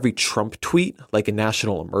treating every Trump tweet like a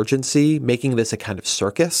national emergency, making this a kind of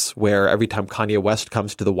circus where every time Kanye West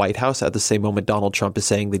comes to the White House at the same moment Donald Trump is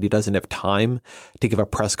saying that he doesn't have time to give a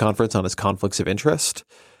press conference on his conflicts of interest,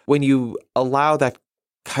 when you allow that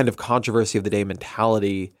kind of controversy of the day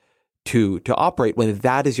mentality to operate, when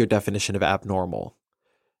that is your definition of abnormal,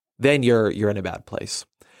 then you're in a bad place.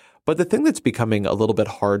 But the thing that's becoming a little bit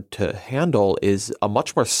hard to handle is a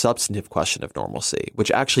much more substantive question of normalcy,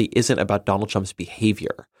 which actually isn't about Donald Trump's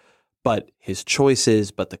behavior, but his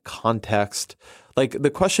choices, but the context. Like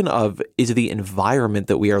the question of, is the environment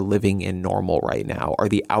that we are living in normal right now? Are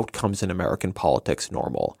the outcomes in American politics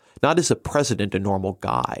normal? Not is a president a normal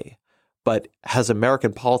guy, but has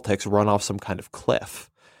American politics run off some kind of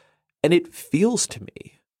cliff? And it feels to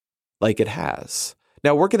me like it has.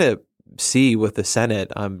 Now, we're going to see with the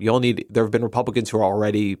Senate, there have been Republicans who are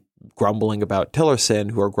already grumbling about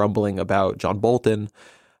Tillerson, who are grumbling about John Bolton.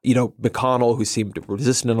 McConnell, who seemed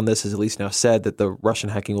resistant on this, has at least now said that the Russian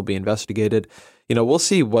hacking will be investigated. We'll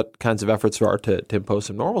see what kinds of efforts there are to impose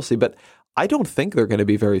some normalcy, but I don't think they're going to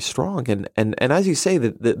be very strong. And as you say,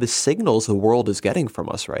 the signals the world is getting from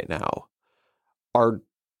us right now are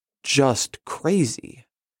just crazy.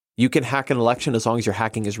 You can hack an election as long as your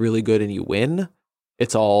hacking is really good and you win.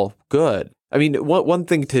 It's all good. I mean, one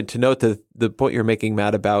thing to note, the point you're making,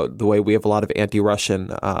 Matt, about the way we have a lot of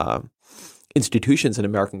anti-Russian institutions in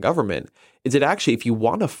American government, is that actually, if you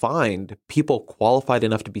want to find people qualified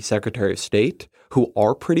enough to be Secretary of State who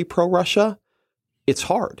are pretty pro-Russia, it's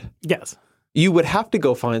hard. Yes. You would have to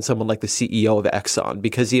go find someone like the CEO of Exxon,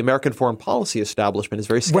 because the American foreign policy establishment is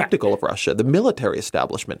very skeptical of Russia. The military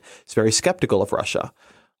establishment is very skeptical of Russia.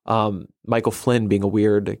 Michael Flynn being a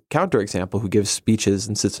weird counterexample who gives speeches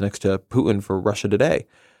and sits next to Putin for Russia Today.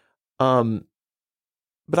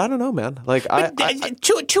 But I don't know, man. Like,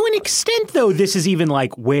 to an extent, though, this is even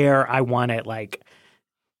like where I want to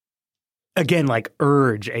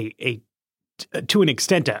urge to an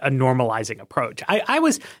extent a normalizing approach. I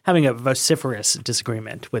was having a vociferous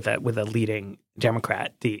disagreement with a leading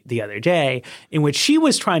Democrat the other day, in which she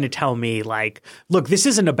was trying to tell me, like, look, this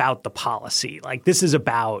isn't about the policy. Like, this is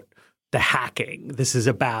about the hacking. This is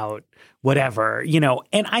about whatever,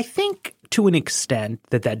 And I think to an extent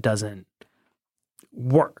that doesn't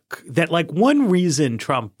work. That like one reason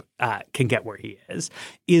Trump can get where he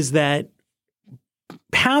is that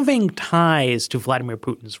having ties to Vladimir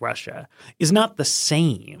Putin's Russia is not the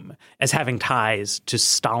same as having ties to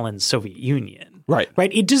Stalin's Soviet Union. Right.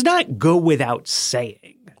 It does not go without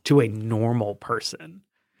saying to a normal person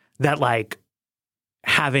that like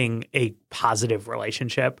having a positive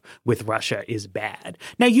relationship with Russia is bad.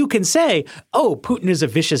 Now you can say, oh, Putin is a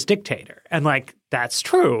vicious dictator. And like, that's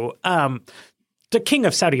true. The king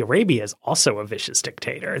of Saudi Arabia is also a vicious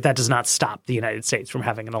dictator. That does not stop the United States from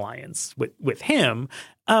having an alliance with him.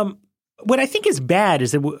 What I think is bad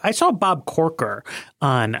is that I saw Bob Corker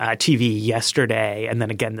on TV yesterday and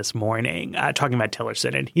then again this morning talking about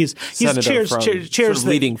Tillerson, and he's chairs the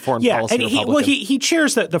leading foreign policy and he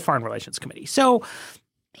chairs the Foreign Relations Committee. So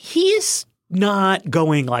he's not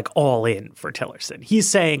going like all in for Tillerson. He's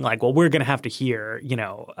saying like, well, we're going to have to hear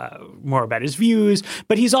more about his views,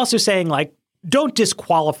 but he's also saying like, don't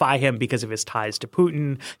disqualify him because of his ties to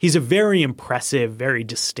Putin. He's a very impressive, very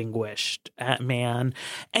distinguished man.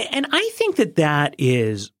 And I think that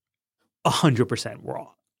is 100%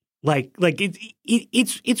 wrong. Like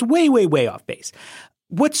it's way, way, way off base.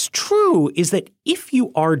 What's true is that if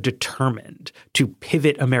you are determined to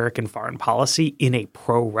pivot American foreign policy in a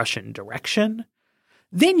pro-Russian direction,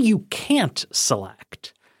 then you can't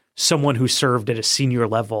select someone who served at a senior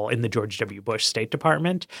level in the George W. Bush State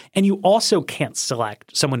Department, and you also can't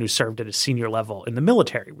select someone who served at a senior level in the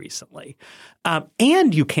military recently.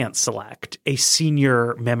 And you can't select a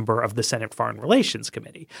senior member of the Senate Foreign Relations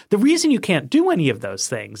Committee. The reason you can't do any of those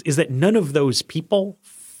things is that none of those people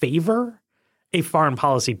favor a foreign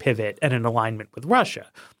policy pivot and an alignment with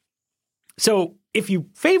Russia. So if you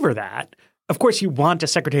favor that, of course you want a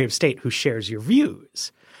Secretary of State who shares your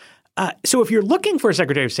views. So if you're looking for a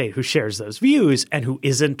Secretary of State who shares those views and who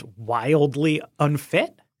isn't wildly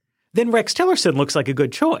unfit, then Rex Tillerson looks like a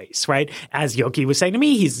good choice, right? As Yoki was saying to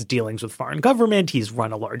me, he's dealings with foreign government. He's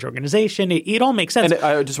run a large organization. It all makes sense. And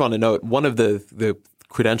I just want to note, one of the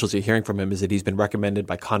credentials you're hearing from him is that he's been recommended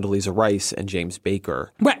by Condoleezza Rice and James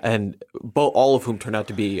Baker, right? And all of whom turned out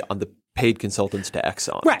to be on the paid consultants to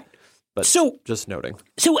Exxon. Right. But so just noting.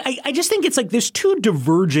 So I just think it's like there's two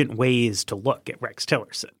divergent ways to look at Rex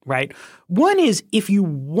Tillerson, right? One is if you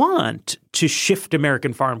want to shift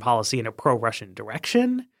American foreign policy in a pro-Russian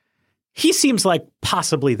direction, he seems like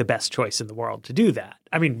possibly the best choice in the world to do that.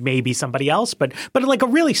 I mean, maybe somebody else, but like a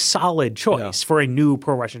really solid choice for a new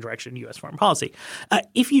pro-Russian direction in U.S. foreign policy.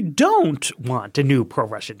 If you don't want a new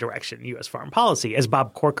pro-Russian direction in U.S. foreign policy, as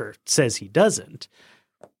Bob Corker says he doesn't,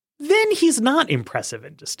 then he's not impressive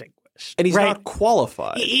and distinguished. And he's not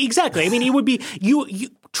qualified. Exactly. I mean, it would be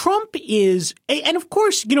Trump is, and of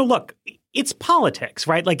course, look, it's politics,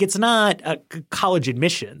 right? Like it's not college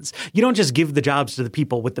admissions. You don't just give the jobs to the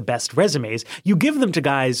people with the best resumes. You give them to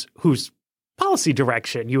guys whose policy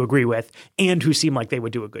direction you agree with and who seem like they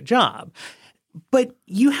would do a good job. But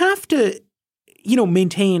you have to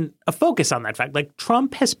maintain a focus on that fact. Like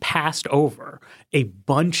Trump has passed over a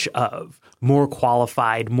bunch of more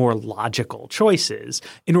qualified, more logical choices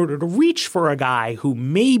in order to reach for a guy who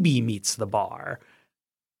maybe meets the bar,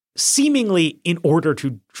 seemingly in order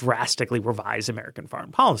to drastically revise American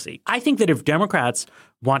foreign policy. I think that if Democrats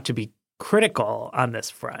want to be critical on this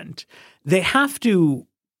front, they have to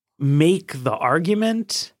make the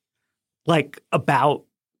argument like about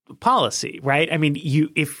policy, right? I mean,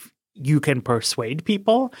 if you can persuade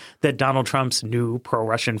people that Donald Trump's new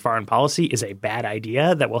pro-Russian foreign policy is a bad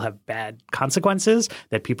idea that will have bad consequences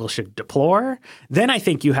that people should deplore, then I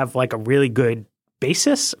think you have like a really good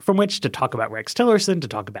basis from which to talk about Rex Tillerson, to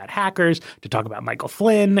talk about hackers, to talk about Michael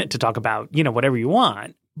Flynn, to talk about, whatever you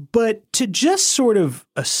want. But to just sort of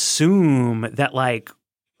assume that like,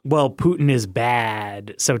 well, Putin is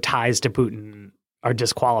bad, so ties to Putin are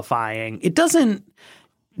disqualifying, it doesn't.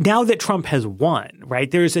 Now that Trump has won, right,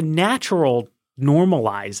 there's a natural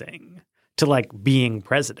normalizing to like being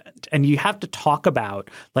president. And you have to talk about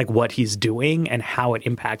like what he's doing and how it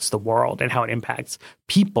impacts the world and how it impacts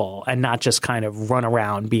people and not just kind of run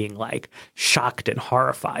around being like shocked and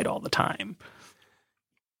horrified all the time.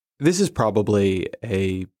 This is probably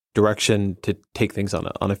a direction to take things on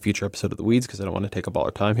a future episode of The Weeds because I don't want to take up all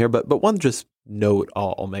our time here. But one just note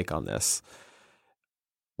I'll make on this.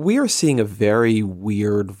 We are seeing a very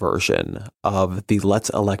weird version of the let's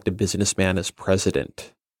elect a businessman as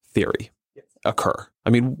president theory occur. I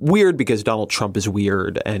mean, weird because Donald Trump is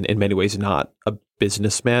weird and in many ways not a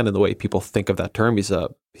businessman in the way people think of that term. He's a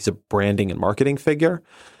branding and marketing figure.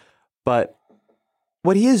 But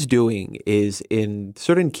what he is doing is in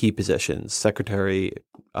certain key positions, Secretary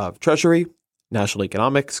of Treasury, National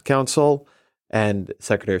Economics Council, and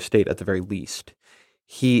Secretary of State at the very least,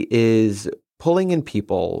 he is pulling in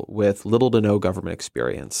people with little to no government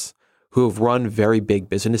experience who have run very big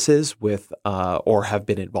businesses with or have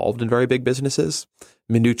been involved in very big businesses.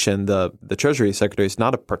 Mnuchin, the Treasury Secretary, is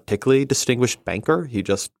not a particularly distinguished banker. He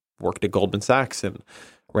just worked at Goldman Sachs and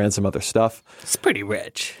ran some other stuff. He's pretty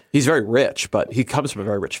rich. He's very rich, but he comes from a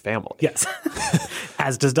very rich family. Yes.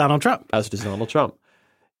 As does Donald Trump. As does Donald Trump.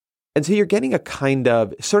 And so you're getting a kind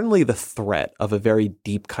of, certainly the threat of a very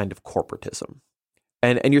deep kind of corporatism.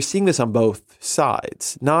 And you're seeing this on both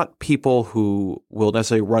sides, not people who will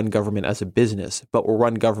necessarily run government as a business, but will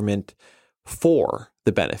run government for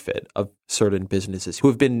the benefit of certain businesses who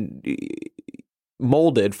have been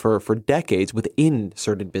molded for decades within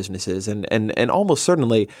certain businesses and almost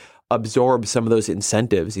certainly absorb some of those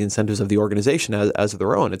incentives, the incentives of the organization as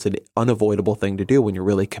their own. It's an unavoidable thing to do when you're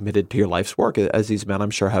really committed to your life's work, as these men I'm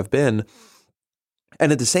sure have been.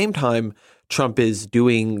 And at the same time, Trump is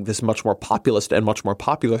doing this much more populist and much more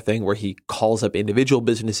popular thing where he calls up individual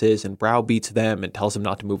businesses and browbeats them and tells them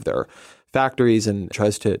not to move their factories and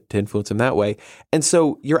tries to influence them that way. And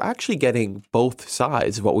so you're actually getting both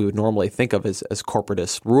sides of what we would normally think of as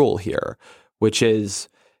corporatist rule here, which is,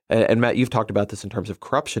 and Matt, you've talked about this in terms of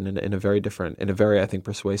corruption in a very, I think,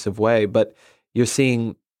 persuasive way, but you're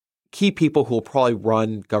seeing key people who will probably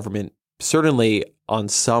run government certainly on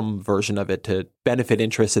some version of it to benefit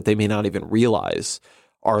interests that they may not even realize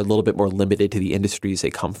are a little bit more limited to the industries they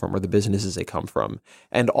come from or the businesses they come from.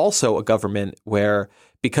 And also a government where,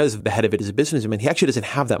 because the head of it is a businessman, he actually doesn't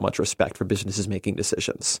have that much respect for businesses making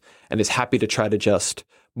decisions and is happy to try to just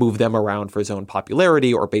move them around for his own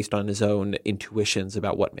popularity or based on his own intuitions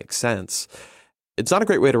about what makes sense. It's not a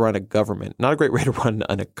great way to run a government, not a great way to run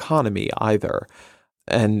an economy either.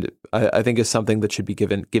 And I think is something that should be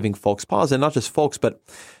giving folks pause, and not just folks, but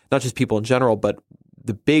not just people in general, but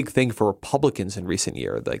the big thing for Republicans in recent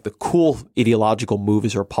years, like the cool ideological move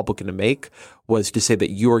as a Republican to make was to say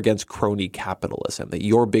that you're against crony capitalism, that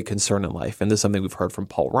your big concern in life, and this is something we've heard from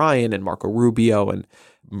Paul Ryan and Marco Rubio and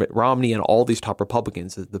Mitt Romney and all these top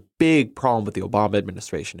Republicans, is the big problem with the Obama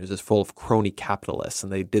administration is it's full of crony capitalists,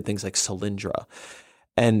 and they did things like Solyndra.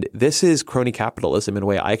 And this is crony capitalism in a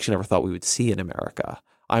way I actually never thought we would see in America.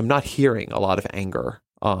 I'm not hearing a lot of anger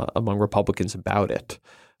among Republicans about it,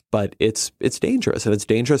 but it's dangerous, and it's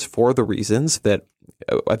dangerous for the reasons that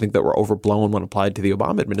I think that were overblown when applied to the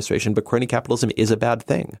Obama administration. But crony capitalism is a bad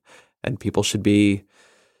thing, and people should be.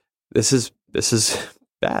 This is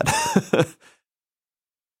bad.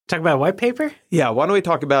 Talk about a white paper? Yeah. Why don't we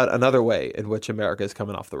talk about another way in which America is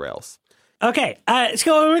coming off the rails? Okay,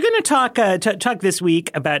 so we're going to talk this week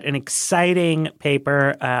about an exciting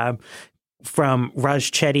paper from Raj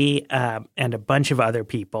Chetty and a bunch of other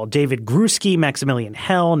people. David Gruski, Maximilian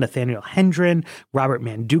Hell, Nathaniel Hendren, Robert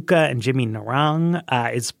Manduka, and Jimmy Narang.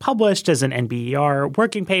 It's published as an NBER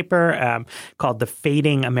working paper called The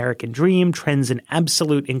Fading American Dream, Trends in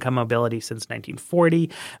Absolute Income Mobility Since 1940.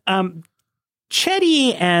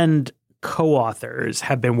 Chetty and co-authors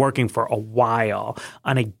have been working for a while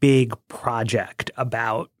on a big project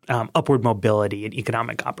about upward mobility and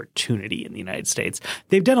economic opportunity in the United States.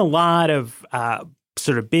 They've done a lot of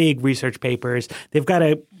sort of big research papers.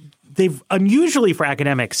 They've unusually for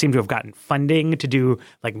academics seem to have gotten funding to do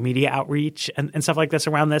like media outreach and stuff like this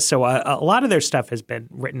around this. So a lot of their stuff has been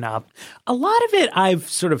written up. A lot of it I've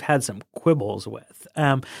sort of had some quibbles with.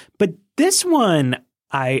 But this one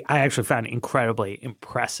I actually found incredibly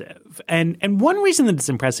impressive. And one reason that it's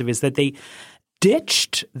impressive is that they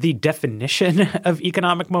ditched the definition of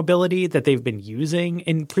economic mobility that they've been using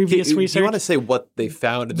in previous research. Do you want to say what they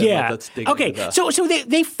found? And then let's dig into that. So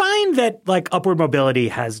they find that like upward mobility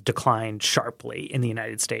has declined sharply in the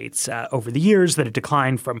United States over the years, that it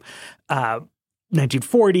declined from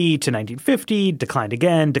 1940 to 1950, declined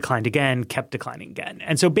again, kept declining again.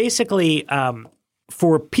 And so basically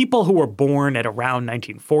for people who were born at around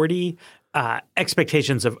 1940,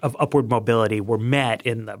 expectations of upward mobility were met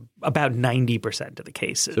in about 90% of the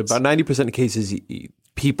cases. So about 90% of cases,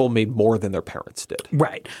 people made more than their parents did.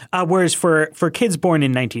 Right. Whereas for kids born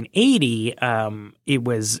in 1980, it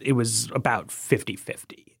was about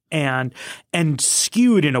 50-50 and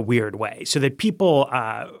skewed in a weird way, so that people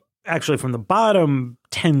actually from the bottom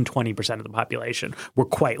 10-20% of the population were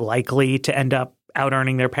quite likely to end up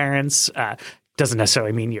out-earning their parents. Doesn't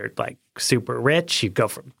necessarily mean you're like super rich. You go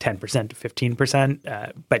from 10% to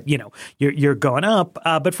 15%, but you're going up.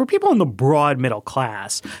 But for people in the broad middle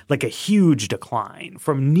class, like a huge decline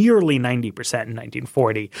from nearly 90% in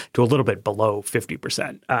 1940 to a little bit below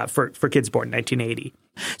 50% for kids born in 1980.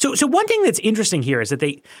 So one thing that's interesting here is that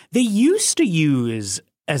they used to use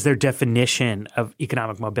as their definition of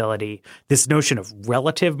economic mobility this notion of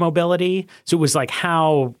relative mobility. So it was like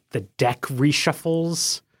how the deck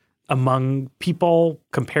reshuffles among people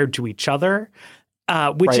compared to each other,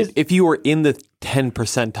 which is if you were in the 10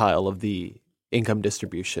 percentile of the income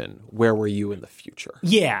distribution, where were you in the future?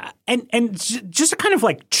 Yeah. And just a kind of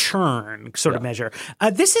like churn sort of measure.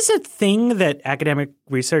 This is a thing that academic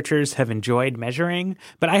researchers have enjoyed measuring,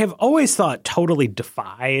 but I have always thought totally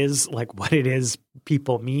defies like what it is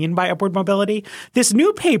people mean by upward mobility. This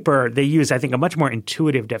new paper, they use, I think, a much more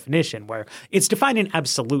intuitive definition where it's defined in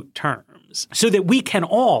absolute terms so that we can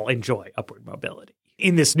all enjoy upward mobility.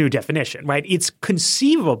 In this new definition, right? It's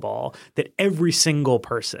conceivable that every single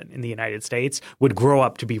person in the United States would grow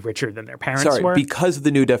up to be richer than their parents were. Because of the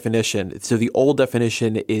new definition. So the old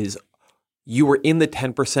definition is you were in the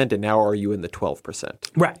 10% and now are you in the 12%?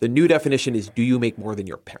 Right. The new definition is do you make more than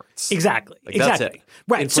your parents? Exactly. That's exactly. it.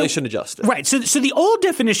 Right. Inflation adjusted. Right. So the old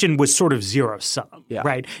definition was sort of zero sum,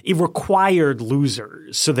 right? It required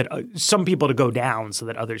losers so that some people to go down so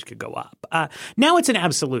that others could go up. Now it's in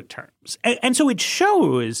absolute terms. And so it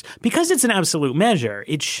shows, because it's an absolute measure,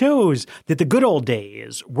 it shows that the good old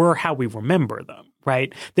days were how we remember them.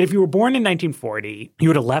 Right? That if you were born in 1940, you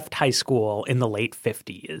would have left high school in the late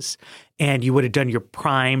 50s, and you would have done your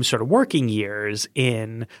prime sort of working years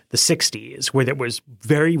in the 60s, where there was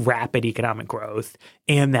very rapid economic growth,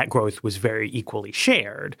 and that growth was very equally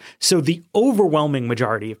shared. So the overwhelming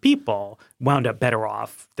majority of people wound up better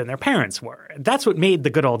off than their parents were. And that's what made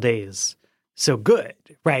the good old days so good,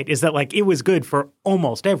 right? Is that like it was good for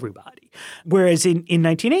almost everybody. Whereas in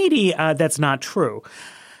 1980, that's not true.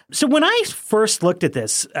 So when I first looked at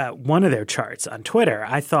this, one of their charts on Twitter,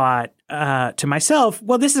 I thought to myself,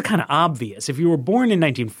 well, this is kind of obvious. If you were born in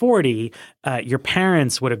 1940, your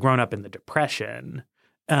parents would have grown up in the Depression,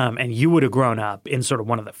 and you would have grown up in sort of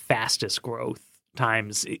one of the fastest growth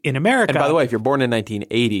times in America. And by the way, if you're born in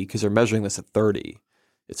 1980, because they're measuring this at 30,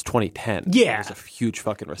 it's 2010. Yeah. It was a huge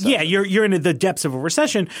fucking recession. Yeah, you're in the depths of a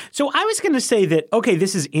recession. So I was going to say that, okay,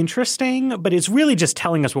 this is interesting, but it's really just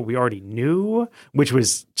telling us what we already knew, which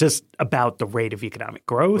was just about the rate of economic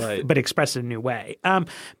growth, but expressed in a new way.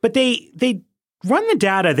 But they run the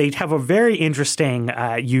data. They have a very interesting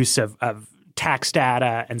use of tax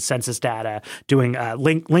data and census data, doing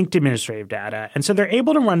linked administrative data. And so they're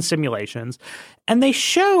able to run simulations. And they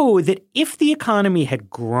show that if the economy had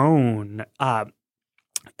grown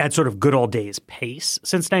at sort of good old days pace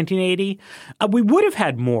since 1980, we would have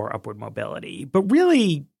had more upward mobility, but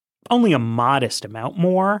really only a modest amount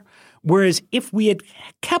more. Whereas if we had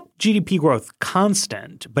kept GDP growth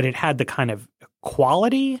constant, but it had the kind of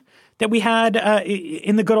quality that we had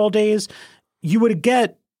in the good old days, you would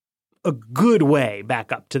get a good way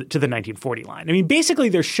back up to the 1940 line. I mean, basically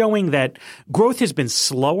they're showing that growth has been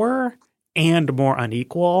slower and more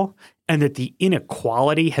unequal, and that the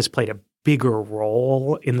inequality has played a bigger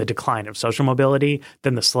role in the decline of social mobility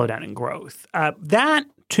than the slowdown in growth. That,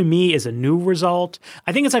 to me, is a new result.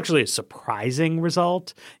 I think it's actually a surprising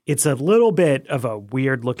result. It's a little bit of a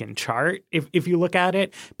weird-looking chart if you look at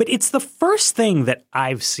it, but it's the first thing that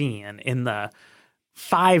I've seen in the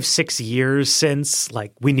 5-6 years since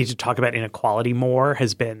like we need to talk about inequality more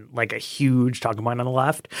has been like a huge talking point on the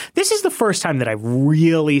left. This is the first time that I've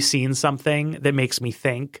really seen something that makes me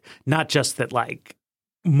think not just that like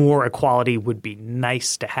more equality would be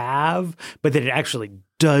nice to have, but that it actually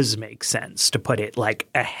does make sense to put it like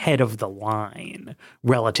ahead of the line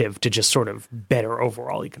relative to just sort of better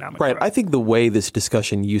overall economic growth. I think the way this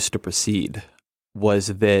discussion used to proceed was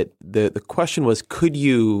that the question was, could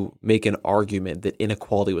you make an argument that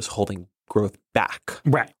inequality was holding growth back?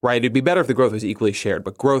 Right. It'd be better if the growth was equally shared,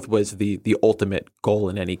 but growth was the ultimate goal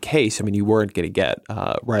in any case. I mean, you weren't going to get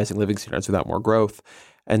rising living standards without more growth.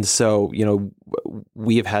 And so, you know,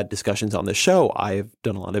 we have had discussions on this show. I've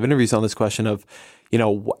done a lot of interviews on this question of, you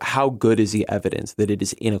know, how good is the evidence that it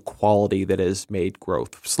is inequality that has made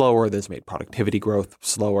growth slower, that has made productivity growth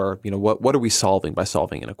slower? You know, what are we solving by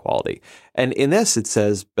solving inequality? And in this, it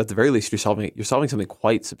says, at the very least, you're solving something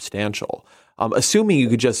quite substantial. Assuming you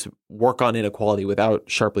could just work on inequality without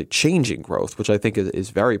sharply changing growth, which I think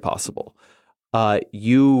is very possible,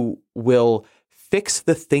 you will fix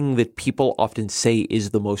the thing that people often say is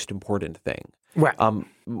the most important thing. Right.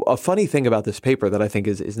 A funny thing about this paper that I think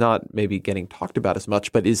is not maybe getting talked about as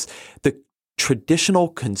much, but is the traditional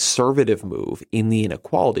conservative move in the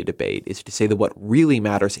inequality debate is to say that what really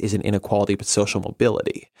matters isn't inequality but social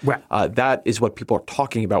mobility. Right. That is what people are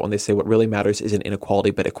talking about when they say what really matters isn't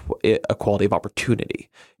inequality but equality of opportunity.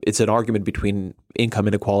 It's an argument between income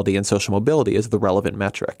inequality and social mobility as the relevant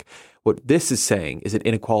metric. What this is saying is that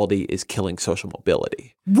inequality is killing social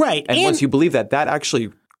mobility. Right. And once you believe that, that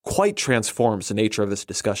actually quite transforms the nature of this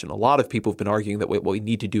discussion. A lot of people have been arguing that what we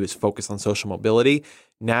need to do is focus on social mobility.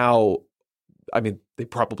 Now, I mean, they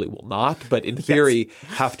probably will not, but in theory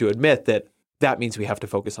have to admit that that means we have to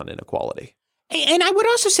focus on inequality. And I would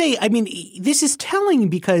also say, I mean, this is telling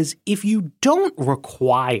because if you don't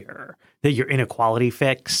require that your inequality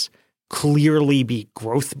fix clearly be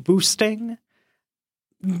growth boosting,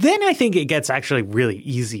 then I think it gets actually really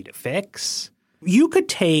easy to fix. You could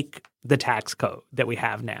take the tax code that we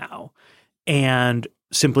have now and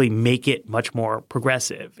simply make it much more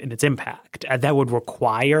progressive in its impact. That would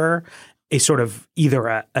require a sort of either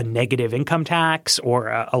a negative income tax or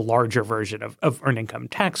a larger version of earned income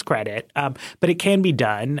tax credit. But it can be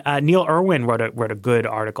done. Neil Irwin wrote a good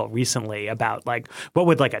article recently about like what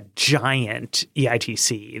would like a giant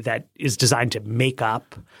EITC that is designed to make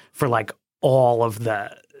up for like all of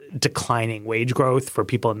the declining wage growth for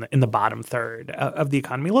people in the bottom third of the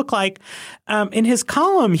economy look like. In his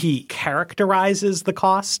column, he characterizes the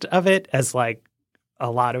cost of it as like a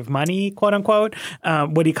lot of money, quote unquote.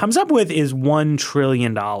 What he comes up with is $1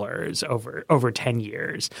 trillion over 10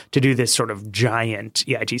 years to do this sort of giant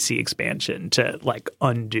EITC expansion to like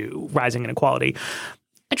undo rising inequality.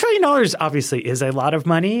 $1 trillion obviously is a lot of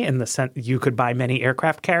money in the sense you could buy many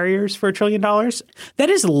aircraft carriers for $1 trillion. That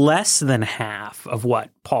is less than half of what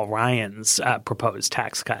Paul Ryan's proposed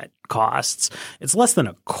tax cut costs. It's less than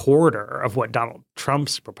a quarter of what Donald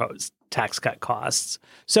Trump's proposed tax cut costs.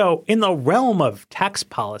 So in the realm of tax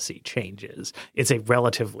policy changes, it's a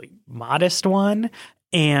relatively modest one.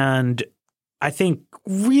 And I think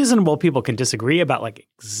reasonable people can disagree about like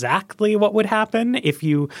exactly what would happen if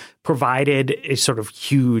you provided a sort of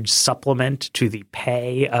huge supplement to the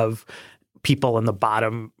pay of people in the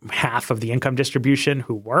bottom half of the income distribution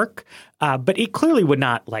who work. But it clearly would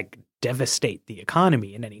not like devastate the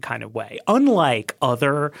economy in any kind of way. Unlike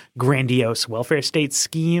other grandiose welfare state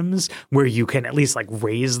schemes where you can at least like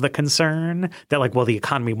raise the concern that like, well, the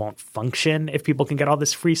economy won't function if people can get all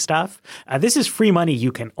this free stuff. This is free money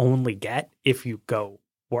you can only get if you go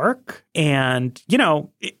work. And, you know,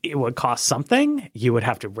 it would cost something. You would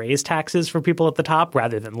have to raise taxes for people at the top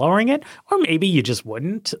rather than lowering it. Or maybe you just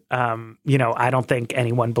wouldn't. You know, I don't think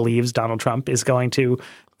anyone believes Donald Trump is going to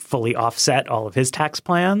fully offset all of his tax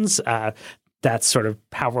plans. That's sort of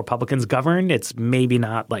how Republicans govern. It's maybe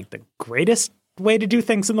not like the greatest way to do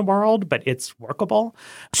things in the world, but it's workable.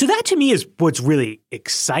 So that to me is what's really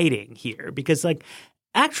exciting here, because like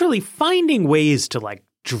actually finding ways to like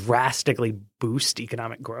drastically boost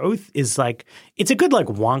economic growth is like, it's a good like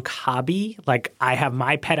wonk hobby. Like I have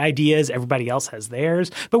my pet ideas, everybody else has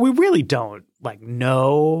theirs, but we really don't like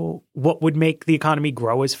know what would make the economy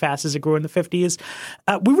grow as fast as it grew in the 50s.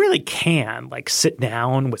 We really can like sit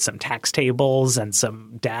down with some tax tables and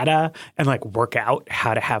some data and like work out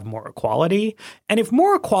how to have more equality. And if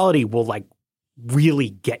more equality will like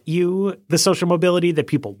really get you the social mobility that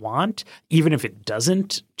people want, even if it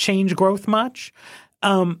doesn't change growth much,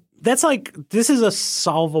 that's like, this is a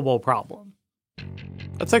solvable problem.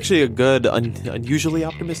 That's actually a good, unusually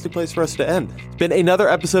optimistic place for us to end. It's been another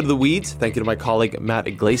episode of The Weeds. Thank you to my colleague, Matt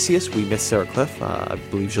Iglesias. We miss Sarah Cliff. I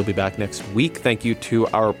believe she'll be back next week. Thank you to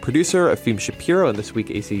our producer, Afim Shapiro, and this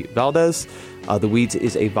week, AC Valdez. The Weeds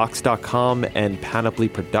is a Vox.com and Panoply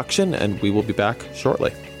production, and we will be back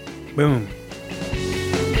shortly. Boom.